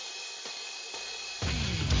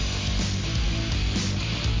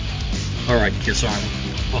right, Kiss Army.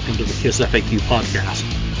 Welcome to the Kiss FAQ podcast.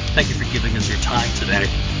 Thank you for giving us your time today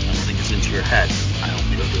and letting us into your head. I hope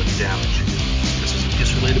we don't do any damage. This is a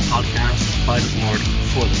Kiss-related podcast by the board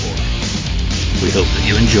for the board. We hope that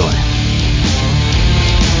you enjoy.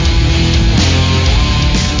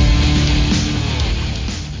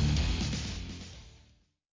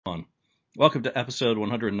 Welcome to episode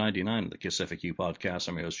 199 of the Kiss FAQ podcast.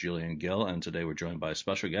 I'm your host, Julian Gill, and today we're joined by a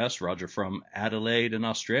special guest, Roger from Adelaide in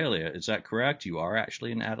Australia. Is that correct? You are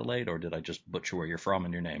actually in Adelaide, or did I just butcher where you're from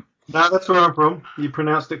in your name? No, that's where I'm from. You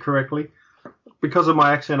pronounced it correctly. Because of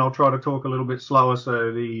my accent, I'll try to talk a little bit slower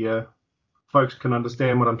so the folks can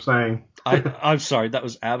understand what I'm saying. I'm sorry, that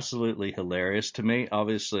was absolutely hilarious to me.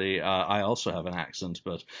 Obviously, I also have an accent,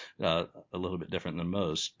 but a little bit different than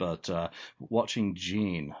most. But watching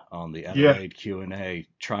Gene on the Adelaide Q&A,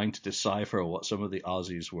 trying to decipher what some of the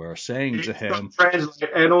Aussies were saying to him.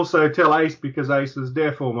 Translate and also tell Ace, because Ace is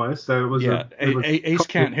deaf almost. So it was Ace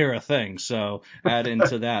can't hear a thing. So add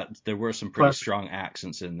into that, there were some pretty strong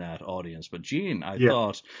accents in that audience. But Gene, I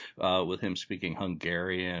thought with him speaking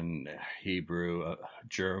Hungarian, Hebrew,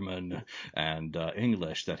 German, and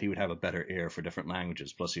English, that he would have a better ear for different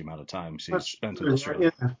languages, plus the amount of time he's spent in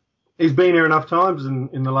Australia. Yeah. He's been here enough times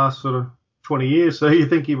in the last sort of 20 years, so you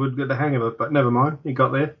think he would get the hang of it, but never mind, he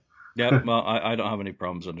got there. Yeah, well, I don't have any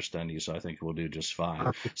problems understanding you, so I think we'll do just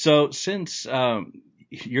fine. So since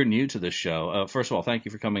you're new to this show, first of all, thank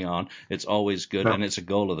you for coming on. It's always good, and it's a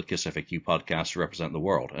goal of the Kiss FAQ podcast to represent the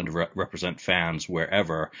world and to represent fans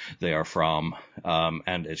wherever they are from,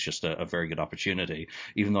 and it's just a very good opportunity.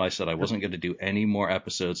 Even though I said I wasn't going to do any more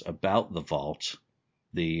episodes about the Vault,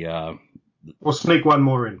 We'll sneak one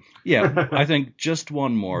more in. Yeah, I think just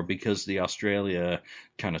one more, because the Australia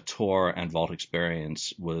kind of tour and Vault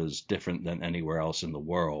experience was different than anywhere else in the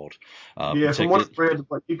world. From what I've read,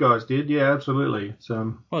 what you guys did, yeah, absolutely. It's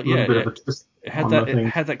a little bit of a twist. It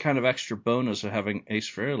had that kind of extra bonus of having Ace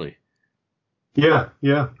Frehley. Yeah,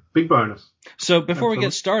 big bonus. So before we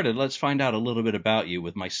get started, let's find out a little bit about you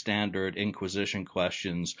with my standard Inquisition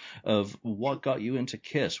questions of what got you into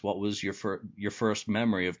Kiss. What was your first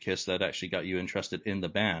memory of Kiss that actually got you interested in the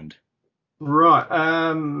band? Right. I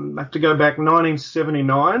have to go back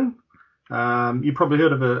 1979. You probably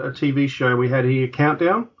heard of a TV show we had here,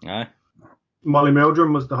 Countdown. Aye. Molly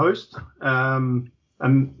Meldrum was the host. And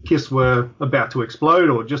Kiss were about to explode,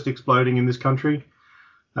 or just exploding in this country.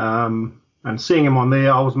 And seeing him on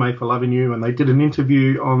there, I Was Made for Loving You, and they did an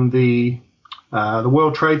interview on the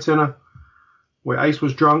World Trade Center where Ace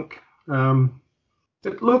was drunk.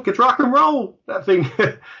 Look, it's rock and roll, that thing,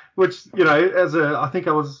 which, I think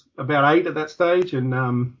I was about 8 at that stage,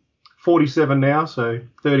 and 47 now, so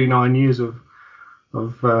 39 years of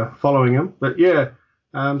following him. But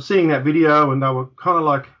seeing that video, and they were kind of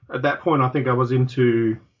like, at that point, I think I was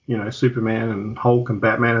into, Superman and Hulk and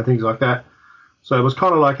Batman and things like that. So it was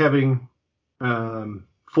kind of like having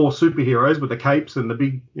 4 superheroes with the capes and the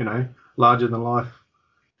big, larger than life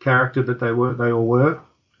character that they all were.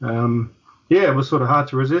 It was sort of hard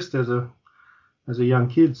to resist as a young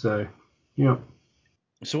kid. So, yeah.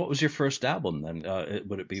 So what was your first album then?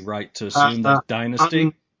 Would it be right to assume that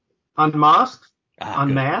Dynasty? Unmasked,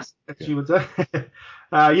 good. as you would say.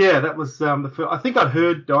 That was the first. I think I'd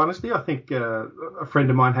heard Dynasty. I think a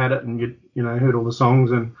friend of mine had it, and heard all the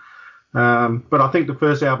songs. And but I think the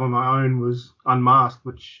first album I owned was Unmasked,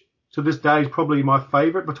 which to this day is probably my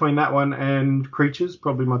favorite. Between that one and Creatures,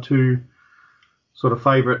 probably my 2 sort of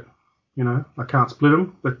favorite. I can't split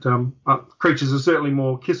them, but Creatures is certainly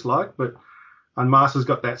more Kiss-like, but Unmasked has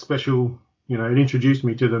got that special, it introduced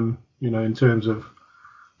me to them, in terms of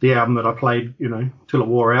the album that I played, till it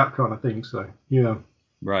wore out kind of thing. So, yeah.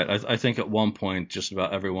 Right. I think at one point just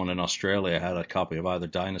about everyone in Australia had a copy of either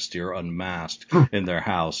Dynasty or Unmasked in their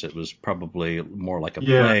house. It was probably more like a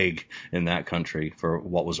plague in that country for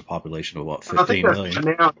what was a population of about 15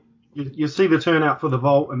 million. Now you see the turnout for the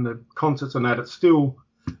Vault and the concerts and that. It's still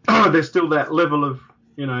there's still that level of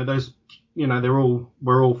those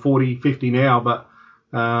we're all 40, 50 now, but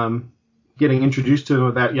getting introduced to them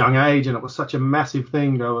at that young age, and it was such a massive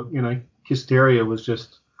thing. Kissteria was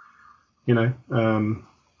just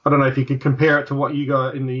I don't know if you could compare it to what you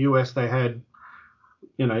got in the US. They had,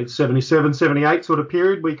 77, 78 sort of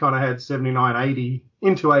period. We kind of had 79, 80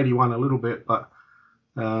 into 81 a little bit, but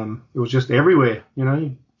it was just everywhere.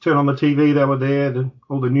 You turn on the TV, they were there.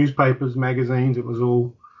 All the newspapers, magazines, it was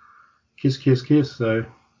all Kiss, Kiss, Kiss. So,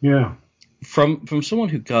 yeah. From someone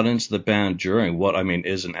who got into the band during what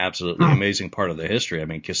is an absolutely amazing part of the history.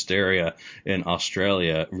 Kissteria in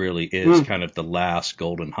Australia really is kind of the last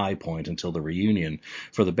golden high point until the reunion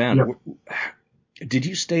for the band. Yep. Did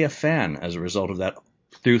you stay a fan as a result of that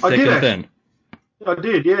through thick and thin? I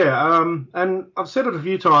did, yeah. And I've said it a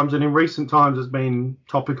few times, and in recent times it's been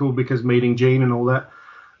topical because meeting Gene and all that.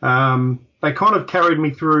 They kind of carried me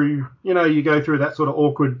through, you go through that sort of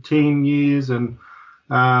awkward teen years and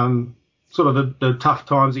sort of the tough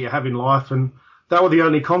times that you have in life. And they were the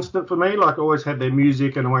only constant for me. Like, I always had their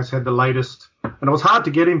music and always had the latest. And it was hard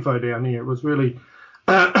to get info down here. It was really,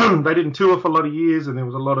 they didn't tour for a lot of years, and there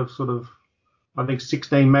was a lot of sort of, I think,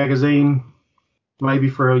 16 magazine, maybe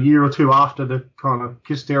for a year or two after the kind of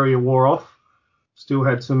hysteria wore off. Still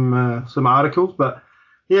had some articles, but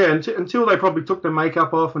yeah, until they probably took the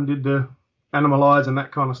makeup off and did the Animalize and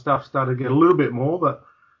that kind of stuff, started to get a little bit more. But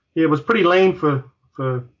yeah, it was pretty lean for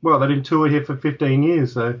well, they didn't tour here for 15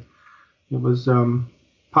 years, so it was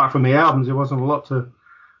apart from the albums, there wasn't a lot to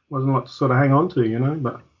sort of hang on to,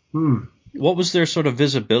 But What was their sort of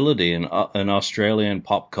visibility in Australian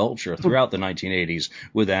pop culture throughout the 1980s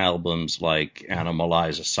with albums like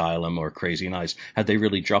Animalize, Asylum, or Crazy Nights? Had they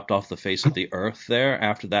really dropped off the face of the earth there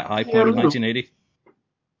after that high point in 1980?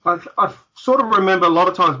 I sort of remember a lot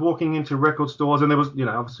of times walking into record stores, and there was,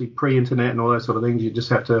 obviously pre-internet and all those sort of things. You just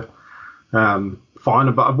had to find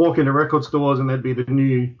them. But I'd walk into record stores and there'd be the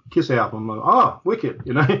new Kiss album. Like, oh, wicked,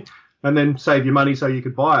 and then save your money so you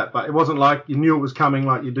could buy it. But it wasn't like you knew it was coming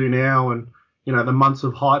like you do now, and the months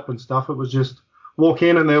of hype and stuff. It was just walk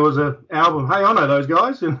in and there was an album. Hey, I know those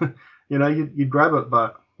guys, and you'd grab it,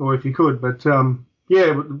 or if you could. But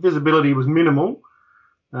yeah, visibility was minimal.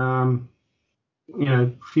 A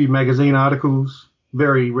few magazine articles.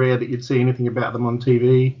 Very rare that you'd see anything about them on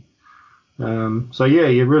TV. So yeah,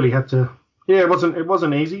 you really had to. Yeah, it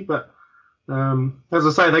wasn't easy, but as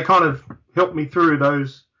I say, they kind of helped me through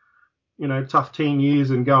those tough teen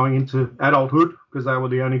years and going into adulthood, because they were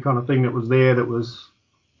the only kind of thing that was there that was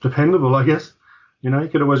dependable, I guess. You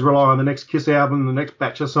could always rely on the next Kiss album, the next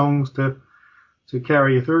batch of songs to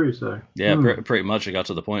carry you through. So yeah, pretty much it got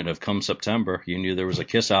to the point of come September, you knew there was a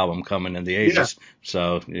Kiss album coming in the 80s. Yeah.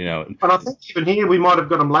 So, And I think even here we might have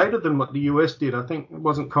got them later than what the US did. I think it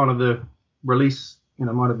wasn't kind of the release,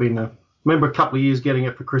 might have been remember a couple of years getting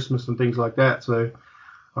it for Christmas and things like that. So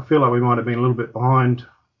I feel like we might have been a little bed behind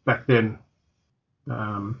back then.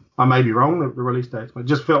 I may be wrong, the release dates, but it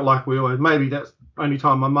just felt like maybe that's the only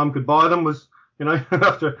time my mum could buy them was,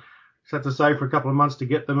 after had to save for a couple of months to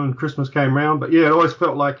get them, and Christmas came round. But yeah, it always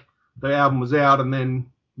felt like the album was out and then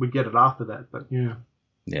we'd get it after that. But yeah.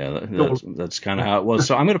 Yeah, that's kind of how it was.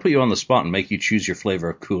 So I'm going to put you on the spot and make you choose your flavor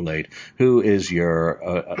of Kool-Aid. Who is your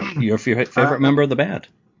favorite member of the band?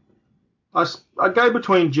 I go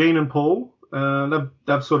between Gene and Paul.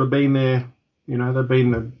 They've sort of been there, they've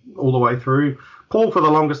been all the way through. Paul for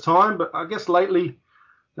the longest time, but I guess lately,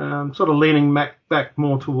 sort of leaning back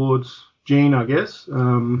more towards Gene, I guess.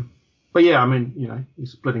 But yeah, I mean, you're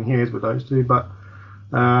splitting hairs with those two. But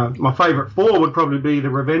my favourite four would probably be the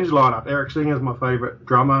Revenge lineup. Eric Singer's my favourite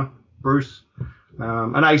drummer. Bruce,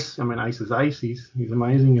 and Ace. I mean, Ace is Ace. He's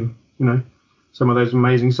amazing, and some of those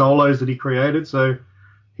amazing solos that he created. So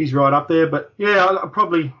he's right up there. But yeah, I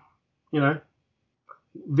probably,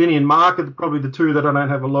 Vinny and Mark are probably the two that I don't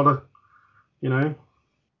have a lot of,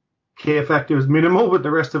 care factor is minimal, but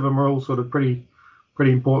the rest of them are all sort of pretty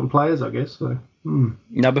important players, I guess. So.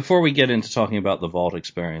 Now, before we get into talking about the Vault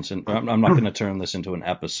experience, and I'm not going to turn this into an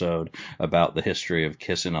episode about the history of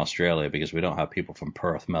Kiss in Australia, because we don't have people from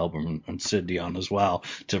Perth, Melbourne, and Sydney on as well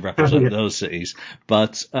to represent those cities.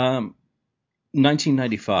 But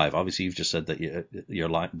 1995, obviously you've just said that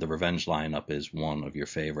the Revenge lineup is one of your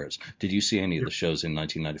favorites. Did you see any of the shows in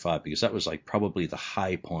 1995? Because that was like probably the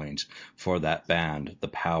high point for that band, the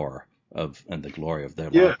power of and the glory of their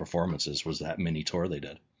live performances was that mini tour they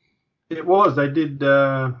did. It was. They did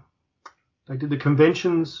the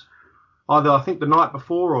conventions either, I think, the night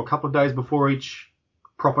before or a couple of days before each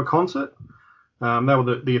proper concert. They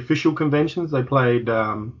were the official conventions. They played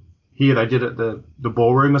here. They did it at the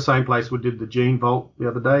Ballroom, the same place we did the Gene Vault the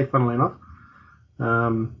other day, funnily enough.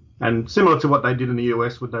 And similar to what they did in the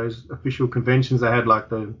US with those official conventions, they had like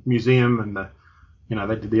the museum and they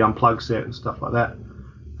did the Unplugged set and stuff like that.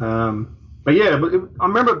 But yeah, I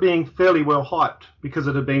remember it being fairly well hyped because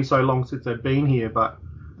it had been so long since they'd been here. But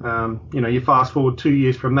you fast forward 2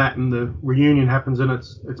 years from that, and the reunion happens, and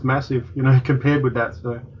it's massive, compared with that.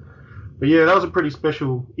 So, but yeah, that was a pretty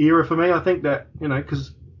special era for me. I think that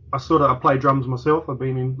because I play drums myself. I've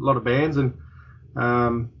been in a lot of bands, and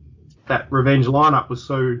that Revenge lineup was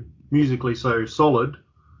so musically so solid,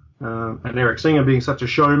 and Eric Singer being such a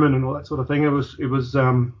showman and all that sort of thing. It was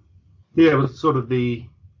sort of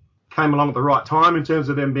came along at the right time in terms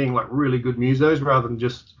of them being like really good musos rather than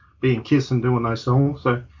just being Kiss and doing those songs.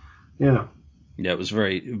 So, yeah. Yeah, it was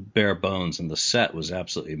very bare bones, and the set was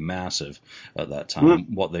absolutely massive at that Mm.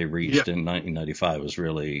 time. What they Yeah. reached in 1995 was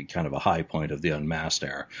really kind of a high point of the Unmasked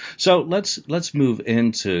era. So let's move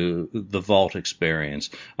into the Vault experience.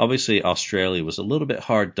 Obviously, Australia was a little bit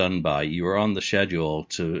hard done by. You were on the schedule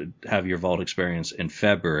to have your Vault experience in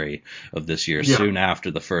February of this year, Yeah. soon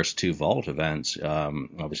after the first two Vault events.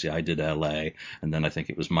 Obviously, I did LA, and then I think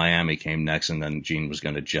it was Miami came next, and then Gene was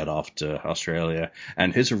going to jet off to Australia.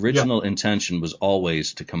 And his Yeah. original intention was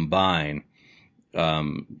always to combine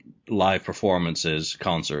live performances,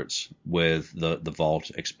 concerts with the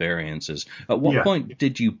Vault experiences. At what Yeah. point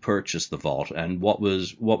did you purchase the Vault, and what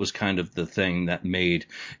was kind of the thing that made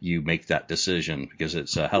you make that decision? Because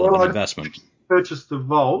it's a hell of an Well, I investment. purchased the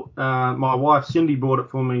Vault. My wife Cindy bought it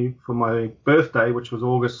for me for my birthday, which was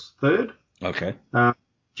August 3rd. Okay.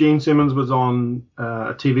 Gene Simmons was on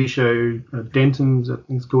a TV show, Denton's, I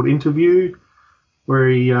think it's called Interview, where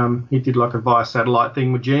he did like a via satellite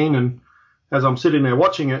thing with Gene. And as I'm sitting there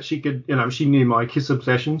watching it, she could, she knew my Kiss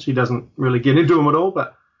obsession. She doesn't really get into them at all,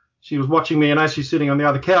 but she was watching me, and as she's sitting on the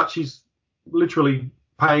other couch, she's literally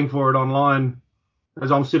paying for it online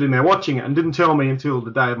as I'm sitting there watching it, and didn't tell me until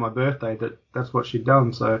the day of my birthday that that's what she'd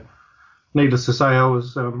done. So needless to say, I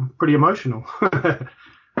was pretty emotional.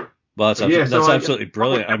 Well, Yeah, that's so absolutely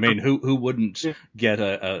brilliant. I mean, who wouldn't yeah, get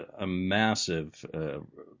a massive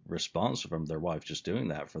response from their wife just doing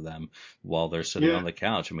that for them while they're sitting yeah, on the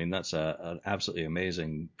couch? I mean, that's an absolutely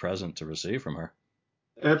amazing present to receive from her.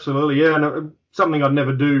 absolutely, yeah, and something I'd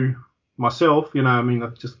never do myself. I mean, I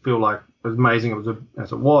just feel like as amazing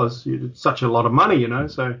as it was, it's such a lot of money,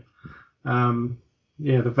 so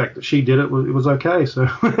yeah, the fact that she did it was okay. So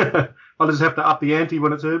I'll just have to up the ante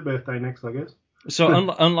when it's her birthday next, I guess. So,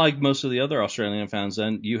 unlike most of the other Australian fans,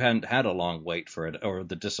 then you hadn't had a long wait for it, or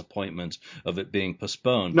the disappointment of it being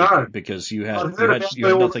postponed, No, because you I'd had heard about you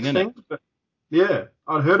had all nothing these in it. things, but yeah,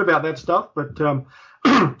 I'd heard about that stuff, but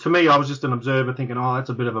to me, I was just an observer thinking, oh, that's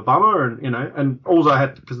a bit of a bummer, and all I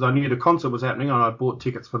had, because I knew the concert was happening, and I bought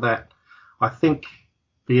tickets for that. I think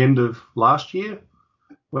the end of last year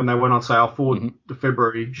when they went on sale for Mm-hmm. the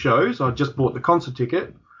February shows, I just bought the concert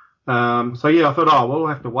ticket. So yeah, I thought, oh, well, we'll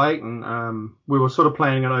have to wait, and we were sort of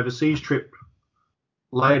planning an overseas trip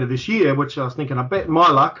later this year, which I was thinking, I bet my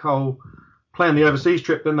luck I'll plan the overseas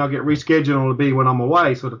trip, then they'll get rescheduled, and it'll be when I'm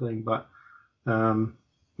away, sort of thing. But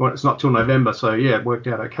well, it's not till November, so yeah, it worked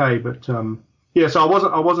out okay. But yeah, so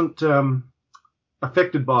I wasn't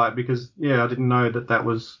affected by it because yeah, I didn't know that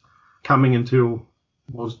was coming until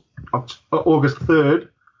was August 3rd,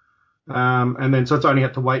 and then so it's only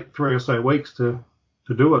had to wait 3 or so weeks to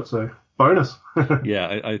do it. So bonus.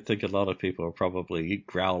 Yeah, I think a lot of people are probably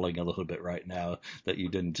growling a little bit right now that you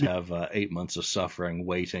didn't have 8 months of suffering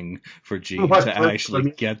waiting for Gene to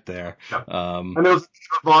actually get there. Yeah. And there was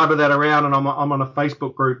a vibe of that around, and I'm on a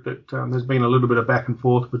Facebook group that there's been a little bit of back and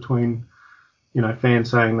forth between fans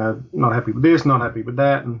saying they're not happy with this, not happy with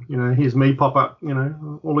that, and here's me pop up,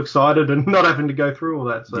 all excited and not having to go through all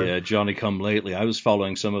that. So yeah, Johnny come lately. I was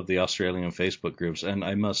following some of the Australian Facebook groups, and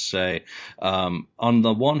I must say, on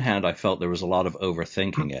the one hand, I felt there was a lot of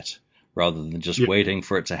overthinking it, rather than just yeah, waiting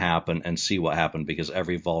for it to happen and see what happened, because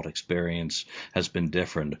every Vault experience has been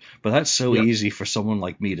different. But that's so yeah, easy for someone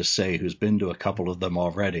like me to say, who's been to a couple of them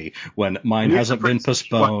already, when mine and it's a hasn't been pretty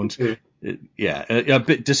postponed. one, Yeah, a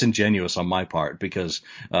bit disingenuous on my part, because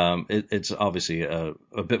it's obviously a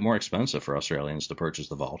bit more expensive for Australians to purchase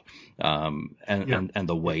the Vault, yeah, and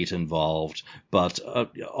the weight involved. But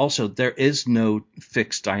also, there is no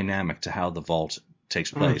fixed dynamic to how the Vault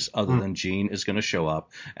takes place, other than Gene is going to show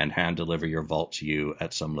up and hand deliver your Vault to you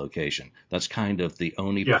at some location. That's kind of the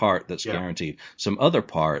only yeah, part that's yeah, guaranteed. Some other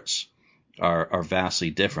parts are vastly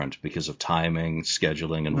different because of timing,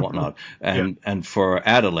 scheduling, and whatnot. yeah. And for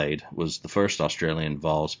Adelaide was the first Australian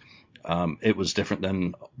Vault. It was different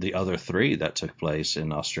than the other three that took place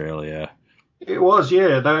in Australia. It was,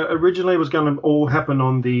 yeah. They originally was going to all happen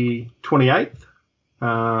on the 28th,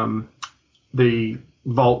 the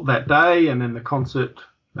Vault that day, and then the concert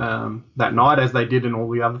that night, as they did in all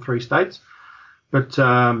the other three states. But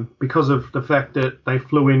because of the fact that they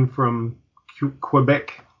flew in from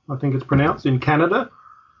Quebec, I think it's pronounced, in Canada,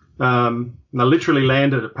 they literally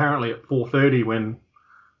landed apparently at 4:30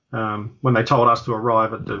 when they told us to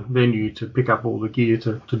arrive at the venue to pick up all the gear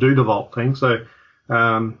to do the Vault thing. So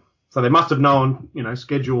they must have known,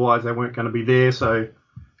 schedule-wise they weren't going to be there, so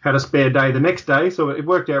had a spare day the next day. So it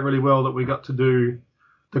worked out really well that we got to do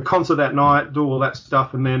the concert that night, do all that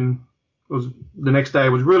stuff, and then the next day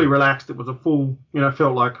was really relaxed. It was a full,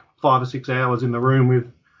 felt like 5 or 6 hours in the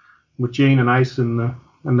room with Gene and Ace and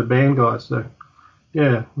the band guys. So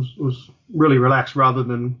yeah, it was really relaxed rather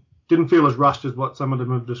than didn't feel as rushed as what some of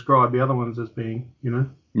them have described the other ones as being, you know.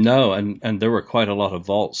 No, and there were quite a lot of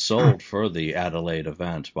vaults sold for the Adelaide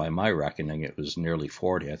event. By my reckoning, it was nearly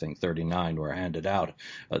 40. I think 39 were handed out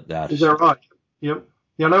at that. Is that right? Yep.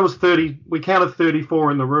 Yeah, I know it was 30. We counted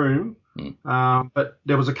 34 in the room, but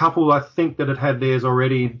there was a couple, I think, that had theirs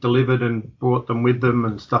already delivered and brought them with them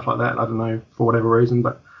and stuff like that. I don't know, for whatever reason,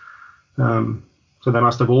 but so they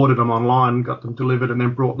must have ordered them online, got them delivered, and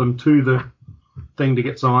then brought them to the thing to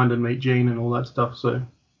get signed and meet Gene and all that stuff.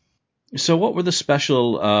 So what were the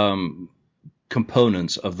special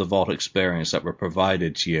components of the vault experience that were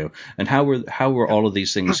provided to you, and how were all of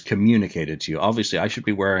these things communicated to you? Obviously, I should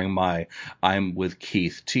be wearing my "I'm with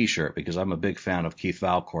Keith" T-shirt because I'm a big fan of Keith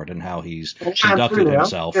Valcourt and how he's conducted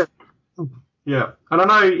himself. Yeah, and I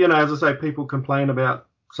know, you know, as I say, people complain about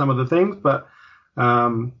some of the things, but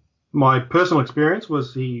my personal experience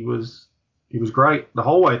was he was great the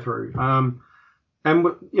whole way through. And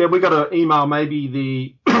we got an email maybe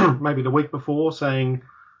the week before saying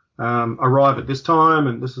arrive at this time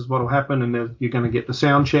and this is what will happen, and you're going to get the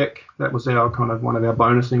sound check. That was our kind of one of our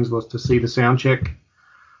bonus things, was to see the sound check.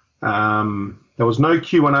 There was no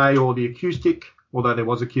Q&A or the acoustic, although there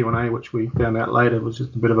was a Q&A, which we found out later was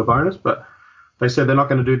just a bit of a bonus, but they said they're not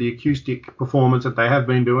going to do the acoustic performance that they have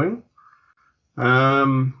been doing.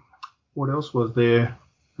 What else was there?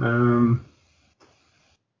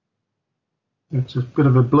 It's a bit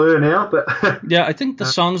of a blur now, but yeah, I think the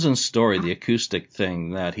songs and story, the acoustic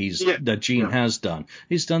thing that Gene has done,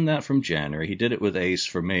 he's done that from January. He did it with Ace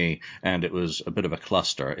for me, and it was a bit of a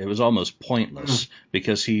cluster. It was almost pointless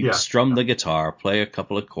because he strummed the guitar, play a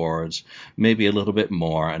couple of chords, maybe a little bit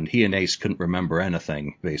more, and he and Ace couldn't remember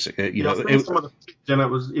anything basically. It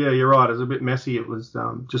was, you're right. It was a bit messy. It was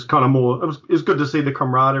just kind of more. It was good to see the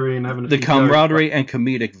camaraderie and having the camaraderie and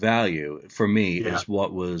comedic value for me is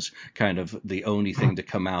what was kind of the only thing to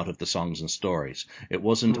come out of the songs and stories. It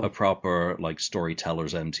wasn't a proper like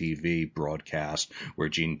Storytellers MTV broadcast where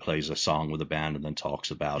Gene plays a song with a band and then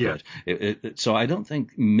talks about it. So I don't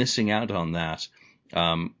think missing out on that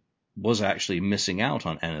was actually missing out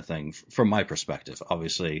on anything from my perspective.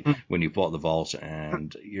 Obviously, when you bought the vault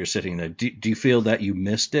and you're sitting there, do you feel that you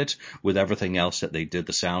missed it with everything else that they did,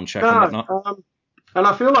 the sound check and whatnot? And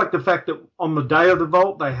I feel like the fact that on the day of the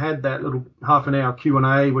vault they had that little half an hour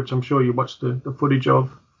Q&A, which I'm sure you watched the footage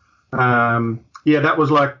of. That was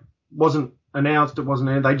like, wasn't announced. It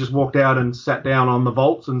wasn't. They just walked out and sat down on the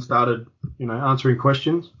vaults and started, answering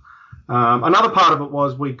questions. Another part of it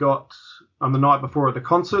was we got on the night before at the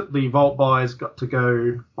concert, the vault buyers got to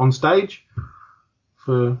go on stage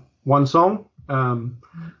for one song.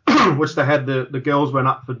 Which they had the girls went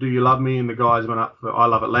up for Do You Love Me and the guys went up for I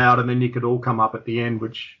Love It Loud, and then you could all come up at the end,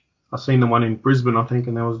 which I seen the one in Brisbane, I think,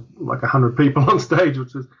 and there was like 100 people on stage,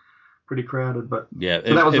 which was pretty crowded. But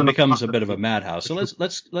it becomes a bit of a madhouse. So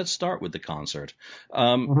let's start with the concert.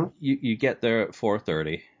 You get there at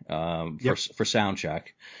 4:30 for sound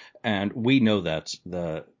check, and we know that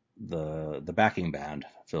the backing band,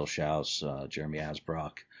 Phil Schaus, Jeremy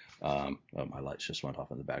Asbrock. My lights just went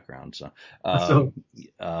off in the background. So,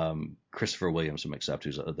 Christopher Williamson, except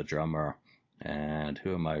who's the drummer, and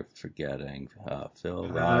who am I forgetting? Phil,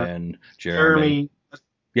 Ryan, Jeremy.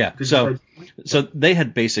 Yeah. So they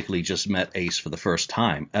had basically just met Ace for the first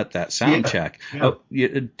time at that sound check.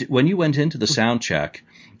 When you went into the sound check,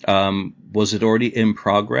 was it already in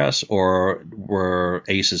progress, or were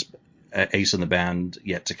Ace and the band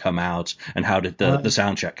yet to come out? And how did the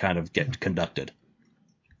sound check kind of get conducted?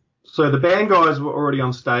 So the band guys were already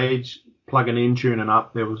on stage, plugging in, tuning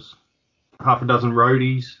up. There was half a dozen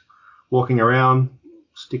roadies walking around,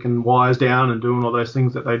 sticking wires down and doing all those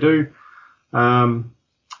things that they do. And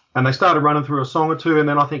they started running through a song or two, and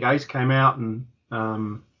then I think Ace came out, and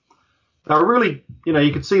they were really,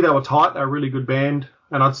 you could see they were tight. They were a really good band,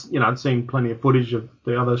 and I'd seen plenty of footage of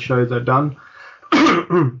the other shows they'd done.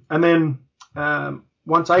 And then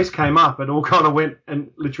once Ace came up, it all kind of went, and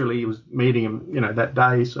literally he was meeting him, that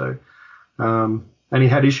day. So, and he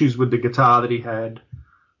had issues with the guitar that he had,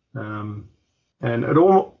 and it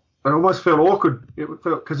almost felt awkward. It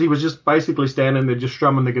felt because he was just basically standing there, just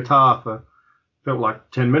strumming the guitar for felt like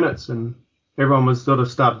 10 minutes, and everyone was sort of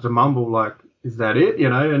started to mumble like, "Is that it?"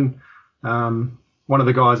 And one of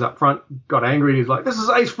the guys up front got angry, and he's like, "This is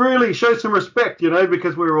Ace Frehley, show some respect,"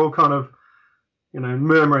 because we were all kind of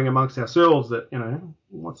murmuring amongst ourselves that,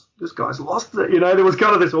 what's this guy's lost it. There was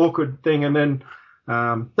kind of this awkward thing. And then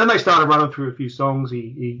they started running through a few songs.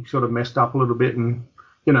 He sort of messed up a little bit, and,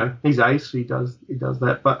 he's Ace. He does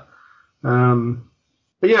that. But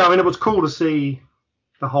yeah, it was cool to see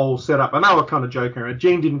the whole setup. And they were kind of joking around.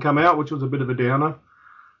 Gene didn't come out, which was a bit of a downer.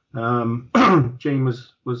 Gene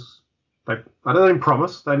was they didn't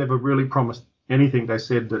promise. They never really promised anything. They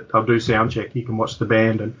said that I'll do sound check. You can watch the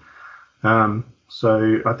band, and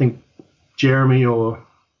so I think Jeremy or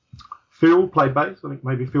Phil played bass. I think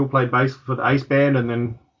maybe Phil played bass for the Ace band, and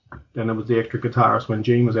then it was the extra guitarist when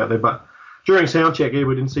Gene was out there. But during sound check, we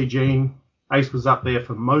didn't see Gene. Ace was up there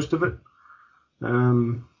for most of it.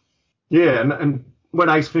 And when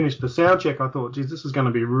Ace finished the sound check, I thought, geez, this is going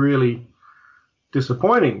to be really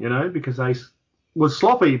disappointing, because Ace was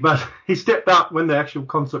sloppy, but he stepped up when the actual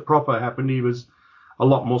concert proper happened. He was a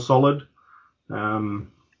lot more solid.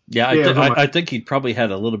 I think he probably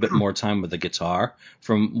had a little bit more time with the guitar.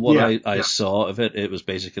 From what I saw of it, it was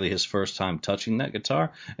basically his first time touching that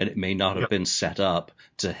guitar, and it may not have been set up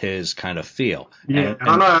to his kind of feel. Yeah,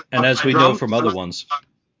 and as we know from other ones.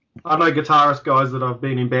 I know guitarist guys that I've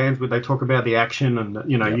been in bands with, they talk about the action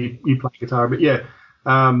and, you play guitar, but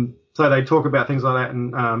so they talk about things like that,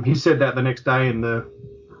 and he said that the next day in the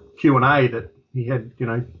Q&A that he had,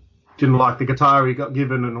 didn't like the guitar he got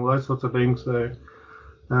given and all those sorts of things. So,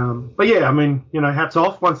 hats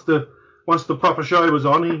off. Once the proper show was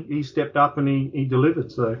on, he stepped up and he delivered.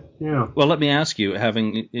 So, yeah. Well, let me ask you,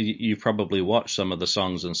 you probably watched some of the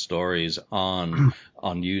songs and stories on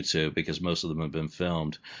YouTube because most of them have been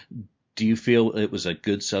filmed. Do you feel it was a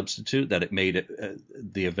good substitute, that it made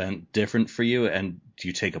the event different for you? And do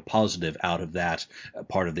you take a positive out of that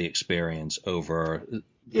part of the experience over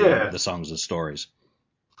the songs and stories?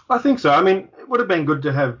 I think so. I mean, it would have been good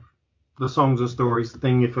to have the songs and stories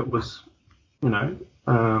thing if it was,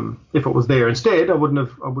 if it was there instead. I wouldn't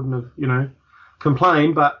have,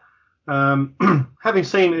 complained. But having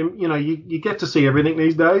seen him, you get to see everything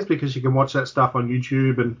these days because you can watch that stuff on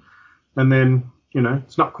YouTube and then.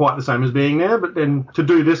 It's not quite the same as being there, but then to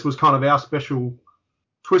do this was kind of our special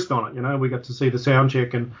twist on it. We got to see the sound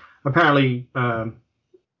check, and apparently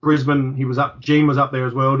Brisbane, Gene was up there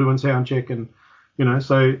as well doing sound check, and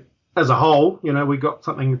so as a whole, we got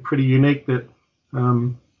something pretty unique that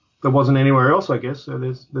there wasn't anywhere else, I guess. So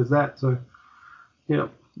there's that. So yeah.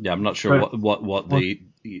 Yeah, I'm not sure what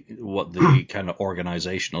the kind of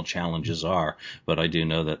organizational challenges are, but I do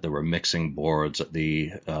know that there were mixing boards at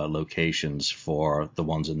the locations for the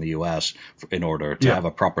ones in the US in order to have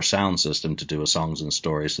a proper sound system to do a songs and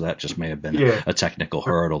stories. So that just may have been a technical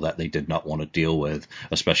hurdle that they did not want to deal with,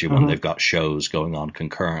 especially when they've got shows going on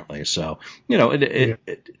concurrently. So,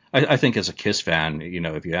 I think as a Kiss fan,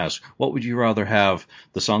 if you ask, what would you rather have,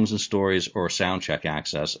 the songs and stories or sound check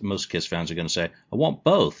access? Most Kiss fans are going to say, I want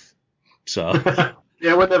both. So.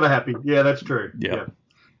 Yeah, we're never happy. Yeah, that's true. Yeah.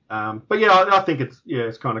 But I think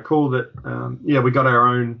it's kind of cool that we got our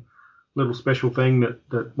own little special thing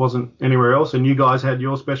that wasn't anywhere else, and you guys had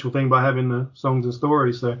your special thing by having the songs and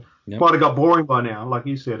stories. So it might have got boring by now, like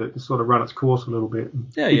you said. It just sort of run its course a little bit.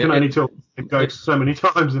 You can only tell it goes so many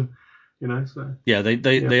times, and so. Yeah,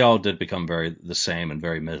 they all did become very the same and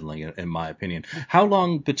very middling, in my opinion. How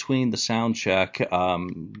long between the sound check?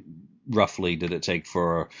 Roughly did it take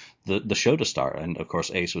for the show to start? And of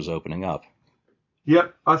course Ace was opening up.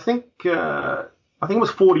 Yep, I think it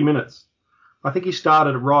was 40 minutes. I think he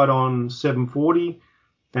started right on 7:40,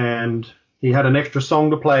 and he had an extra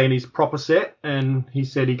song to play in his proper set, and he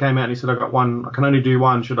came out and he said, I got one, I can only do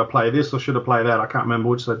one, should I play this or should I play that? I can't remember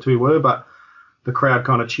which the two were, but the crowd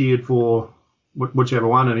kind of cheered for whichever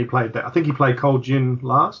one, and he played that. I think he played Cold Gin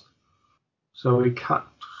last, so he cut,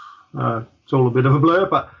 it's all a bit of a blur,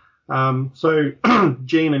 but so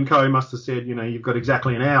Gene and Co must have said, you've got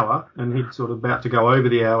exactly an hour, and he'd sort of about to go over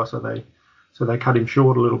the hour, so they cut him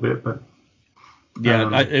short a little bit. But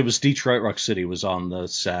it was Detroit Rock City was on the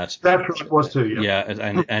set. That's right, it was too. Yeah,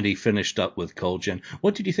 and he finished up with Cold Gin.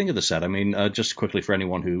 What did you think of the set? I mean, just quickly for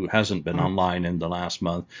anyone who hasn't been online in the last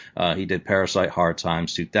month, he did Parasite, Hard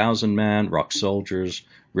Times, 2000 Man, Rock Soldiers,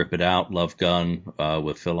 Rip It Out, Love Gun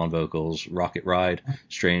with Phil on vocals, Rocket Ride,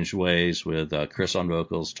 Strange Ways with Chris on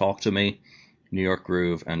vocals, Talk to Me, New York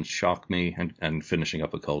Groove, and Shock Me, and finishing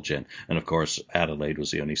up with Cold Gin. And of course, Adelaide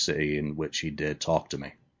was the only city in which he did Talk to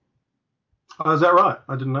Me. Oh, is that right?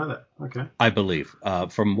 I didn't know that. Okay. I believe.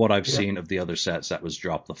 From what I've seen of the other sets, that was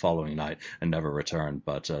dropped the following night and never returned.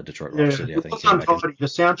 But Detroit Rock City, I think. It was untidy. The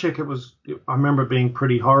sound check, I remember it being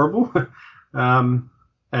pretty horrible.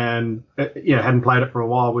 And hadn't played it for a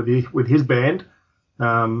while with his band.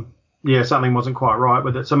 Something wasn't quite right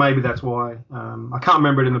with it. So maybe that's why. I can't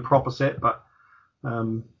remember it in the proper set, but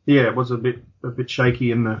it was a bit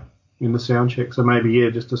shaky in the sound check. So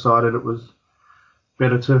maybe just decided it was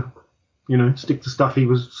better to stick to stuff he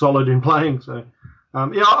was solid in playing. So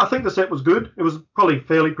I think the set was good. It was probably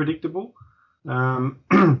fairly predictable. Some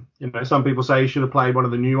people say he should have played one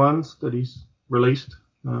of the new ones that he's released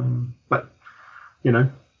But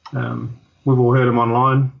we've all heard them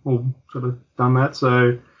online, all sort of done that.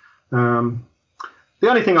 So the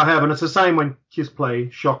only thing I have, and it's the same when Kiss play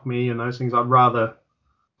Shock Me and those things, I'd rather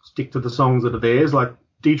stick to the songs that are theirs. Like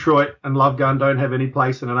Detroit and Love Gun don't have any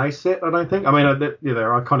place in an Ace set, I don't think. I mean,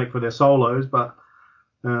 they're iconic for their solos, but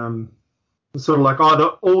it's sort of like either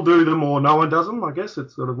all do them or no one does them, I guess.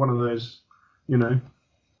 It's sort of one of those, I'd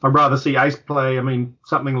rather see Ace play,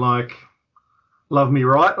 something like Love Me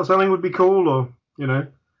Right or something would be cool, or,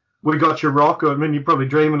 We Got Your Rock, or you're probably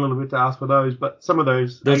dreaming a little bit to ask for those, but some of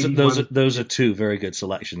those those are two very good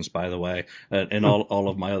selections, by the way. In all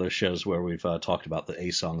of my other shows where we've talked about the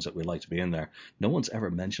Ace songs that we like to be in there, no one's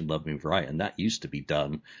ever mentioned Love Me Right, and that used to be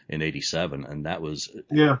done in '87, and that was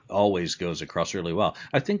always goes across really well.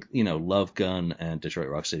 I think Love Gun and Detroit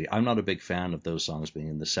Rock City, I'm not a big fan of those songs being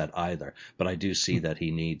in the set either, but I do see that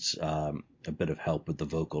he needs a bit of help with the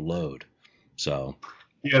vocal load. So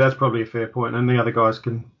yeah, that's probably a fair point, and the other guys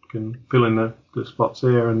can fill in the spots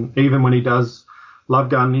there. And even when he does Love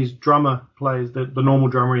Gun, his drummer plays the normal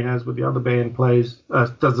drummer he has with the other band does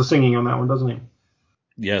the singing on that one, doesn't he?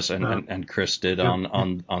 Yes, and Chris did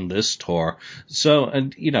on this tour. So,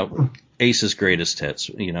 and Ace's greatest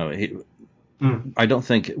hits, I don't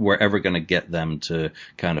think we're ever going to get them to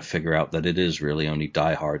kind of figure out that it is really only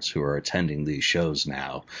diehards who are attending these shows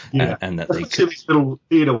now, and that they could these little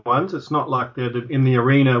theater ones. It's not like they're in the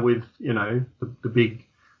arena with the big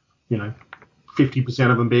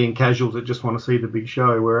 50% of them being casuals that just want to see the big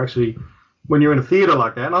show. Where actually, when you're in a theater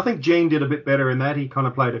like that, and I think Gene did a bit better in that. He kind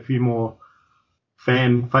of played a few more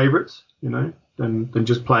fan favorites, than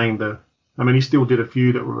just playing he still did a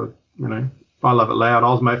few that were, I Love It Loud, I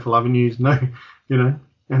Was Made for Loving You, and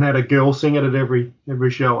had a girl sing it at every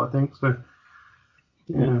show, I think. So,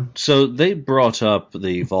 yeah. So they brought up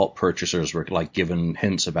the vault purchasers were like given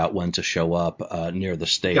hints about when to show up near the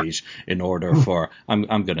stage in order for I'm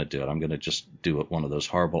going to do it. I'm going to just do one of those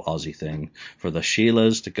horrible Aussie thing for the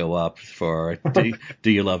Sheilas to go up for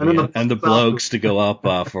Do You Love Me and the Blokes to go up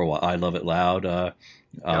for what I Love It Loud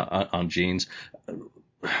on Gene's.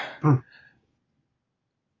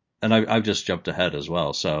 And I've just jumped ahead as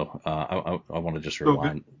well, so I want to just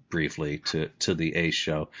rewind briefly to the Ace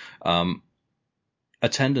show.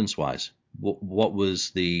 Attendance-wise, what was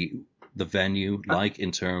the venue like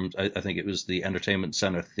in terms? I think it was the Entertainment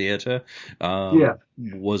Center Theater.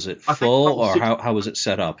 Was it full, or how was it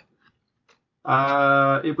set up?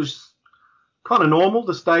 It was kind of normal.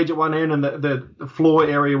 The stage at one end and the floor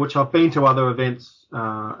area, which I've been to other events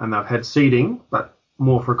and they've had seating, but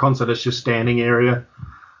more for a concert, it's just standing area.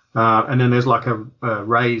 And then there's like a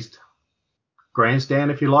raised grandstand,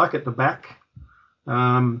 if you like, at the back.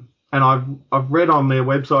 And I've read on their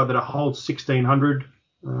website that it holds 1,600,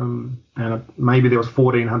 and maybe there was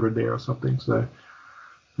 1,400 there or something. So,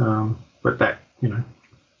 but that,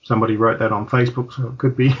 somebody wrote that on Facebook, so it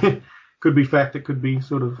could be fact, it could be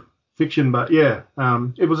sort of fiction. But yeah,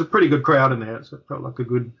 it was a pretty good crowd in there, so it felt like a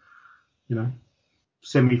good,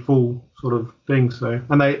 semi-full sort of thing. So,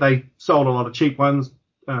 and they sold a lot of cheap ones.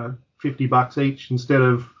 $50 each instead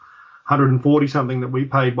of 140 something that we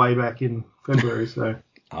paid way back in February. So,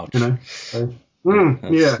 ouch. That's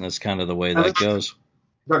kind of the way that goes.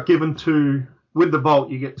 Got given with the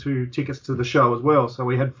vault, you get 2 tickets to the show as well. So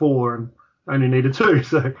we had 4 and only needed 2.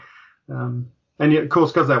 So, and yet, of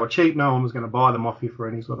course, because they were cheap, no one was going to buy them off you for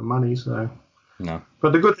any sort of money. So, no.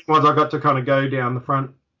 But the good thing was I got to kind of go down the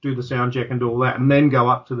front, do the sound check and do all that, and then go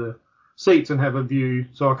up to the seats and have a view.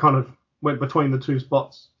 So I kind of went between the 2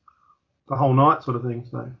 spots the whole night, sort of thing.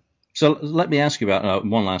 So let me ask you about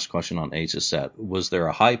one last question on Ace's set. Was there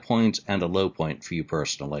a high point and a low point for you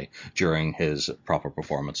personally during his proper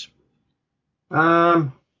performance?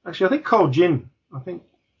 Actually, I think Cold Gin. I think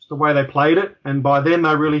it's the way they played it, and by then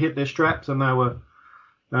they really hit their straps, and they were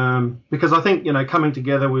because I think coming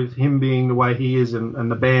together with him being the way he is, and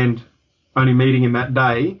the band only meeting him that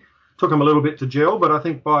day took him a little bit to gel. But I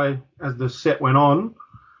think as the set went on.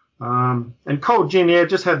 And Cold Gin,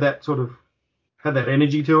 just had that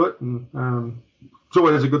energy to it, and it's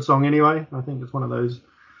always a good song anyway. I think it's one of those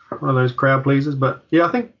crowd pleasers. But yeah,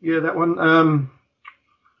 I think that one.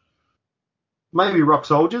 Maybe Rock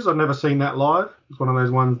Soldiers. I've never seen that live. It's one of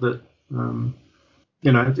those ones that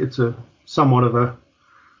it's a somewhat of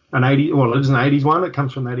an 80. Well, it's an 80s one. It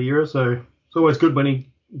comes from that era, so it's always good when he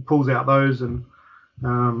pulls out those. And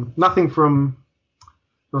there was nothing from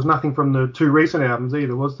the 2 recent albums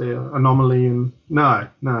either, was there? Anomaly and no.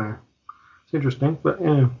 It's interesting, but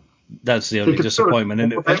yeah. That's the only disappointment.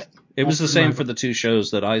 And it was the same for the two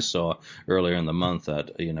shows that I saw earlier in the month.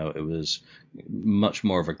 That it was much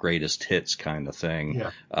more of a greatest hits kind of thing,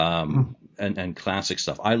 and classic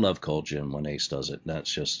stuff. I love Cold Gin when Ace does it.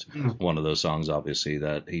 That's just one of those songs, obviously,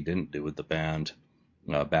 that he didn't do with the band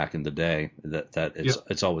back in the day.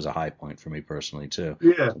 It's always a high point for me personally too.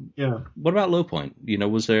 Yeah. What about low point?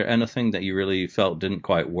 Was there anything that you really felt didn't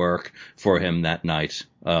quite work for him that night?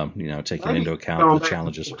 Taking into account the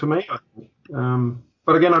challenges. To me,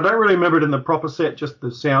 but again, I don't really remember it in the proper set, just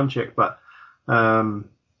the sound check. But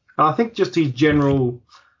I think just his general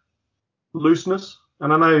looseness,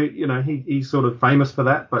 and I know he's sort of famous for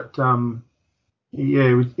that, but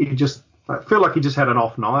he just I feel like he just had an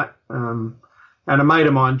off night. And a mate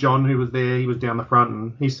of mine, John, who was there, he was down the front,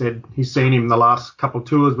 and he said he's seen him the last couple of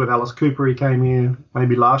tours with Alice Cooper. He came here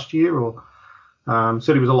maybe last year, or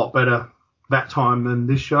said he was a lot better that time than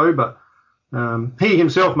this show. But he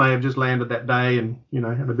himself may have just landed that day and,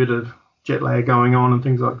 had a bit of jet lag going on and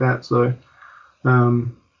things like that. So,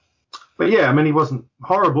 but yeah, I mean, he wasn't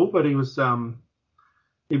horrible, but he was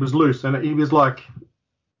loose, and he was like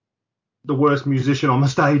the worst musician on the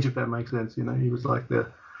stage, if that makes sense. He was like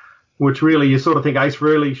which really you sort of think Ace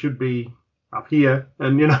really should be up here,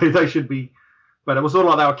 and they should be, but it was sort of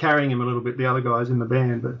like they were carrying him a little bit, the other guys in the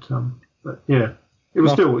band. But yeah, it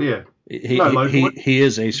was still He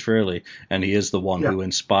is Ace Frehley, and he is the one who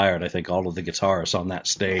inspired, I think, all of the guitarists on that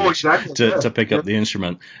stage to pick up the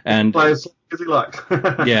instrument. And play as he likes.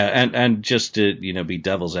 and just to be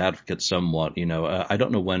devil's advocate somewhat, I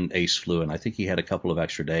don't know when Ace flew, and I think he had a couple of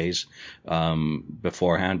extra days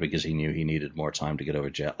beforehand because he knew he needed more time to get over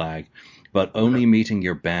jet lag. But only meeting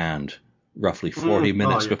your band roughly 40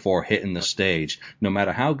 minutes before hitting the stage, no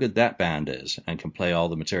matter how good that band is and can play all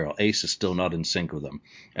the material, Ace is still not in sync with them.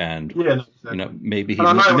 And maybe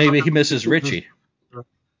he misses Richie.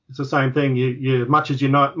 It's the same thing. You much as you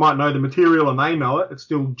might know the material and they know it, it's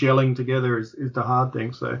still gelling together is the hard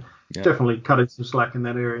thing. So definitely cutting some slack in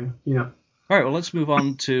that area. Yeah. All right, well, let's move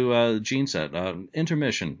on to Gene set.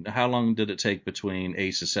 Intermission. How long did it take between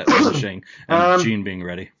Ace's set finishing and Gene being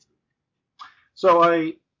ready? So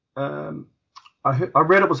I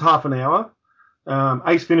read it was half an hour.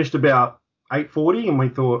 Ace finished about 8:40, and we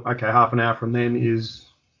thought, okay, half an hour from then is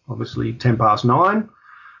obviously 9:10.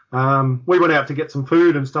 We went out to get some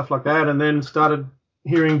food and stuff like that, and then started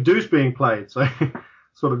hearing Deuce being played. So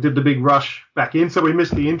sort of did the big rush back in. So we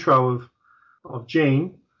missed the intro of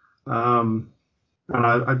Gene. And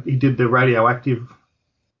he did the radioactive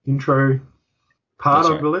intro part,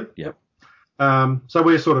 I believe. Yep. So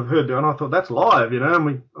we sort of heard that, and I thought that's live, and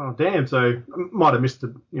we, oh damn, so I might have missed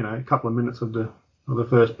a couple of minutes of the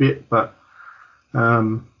first bit, but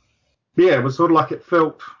it was sort of like it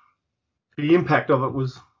felt the impact of it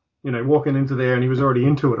was, walking into there and he was already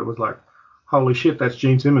into it. It was like, holy shit, that's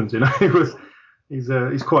Gene Simmons,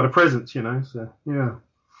 he's quite a presence, so yeah.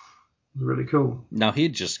 It was really cool. Now,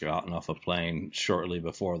 he'd just gotten off a plane shortly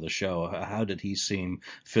before the show. How did he seem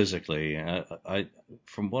physically?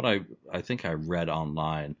 From what I think I read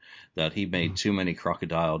online, that he made too many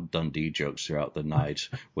Crocodile Dundee jokes throughout the night,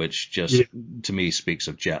 which just, to me, speaks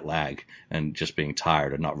of jet lag and just being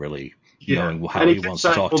tired and not really knowing how he wants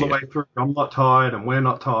to talk to you. All the way through, I'm not tired and we're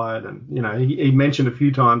not tired. And, he mentioned a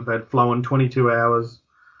few times they'd flown 22 hours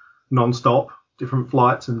non-stop, different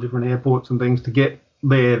flights and different airports and things to get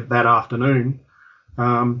there that afternoon,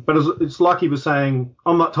 but it's like he was saying,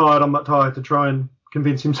 I'm not tired, to try and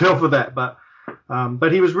convince himself of that.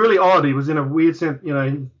 But he was really odd. He was in a weird sense, he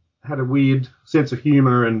had a weird sense of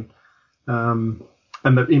humor, and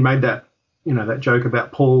that he made that that joke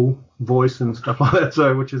about Paul voice and stuff like that,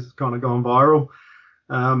 so which has kind of gone viral.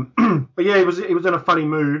 But yeah, he was in a funny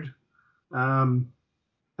mood, and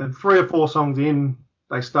 3 or 4 songs in,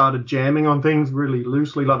 they started jamming on things really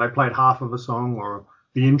loosely, like they played half of a song or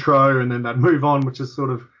the intro, and then they'd move on, which is sort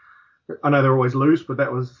of, I know they're always loose, but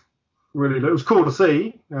that was really, it was cool to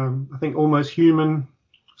see. I think Almost Human,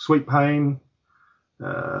 Sweet Pain, 2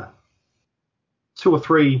 or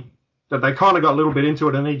 3 that they kind of got a little bit into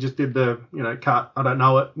it, and he just did the, cut, I don't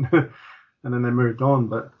know it, and then they moved on.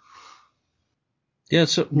 But yeah,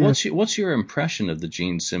 so what's your impression of the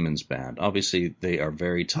Gene Simmons band? Obviously, they are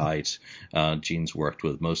very tight. Gene's worked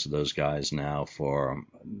with most of those guys now for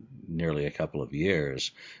nearly a couple of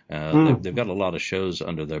years. They've got a lot of shows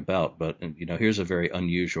under their belt, but here's a very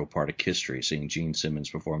unusual part of history, seeing Gene Simmons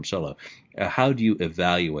perform solo. How do you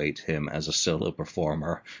evaluate him as a solo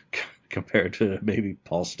performer compared to maybe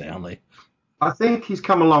Paul Stanley? I think he's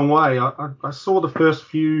come a long way. I saw the first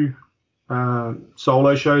few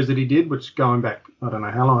solo shows that he did, which going back, I don't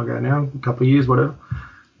know how long ago now, a couple of years, whatever.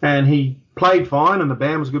 And he played fine and the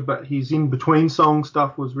band was good, but his in between song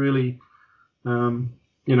stuff was really,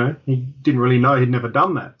 he didn't really know, he'd never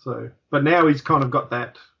done that. So, but now he's kind of got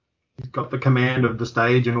that. He's got the command of the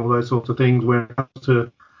stage and all those sorts of things when it comes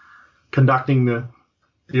to conducting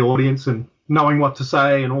the audience and knowing what to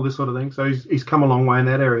say and all this sort of thing. So he's come a long way in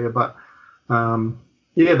that area. But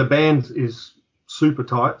the band is super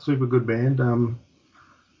tight, super good band.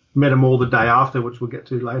 Met them all the day after, which we'll get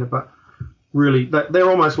to later. But really, they're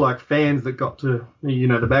almost like fans that got to,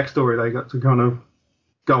 the backstory. They got to kind of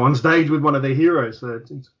go on stage with one of their heroes. So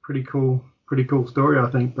it's a pretty cool story, I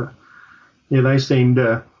think. But yeah, they seem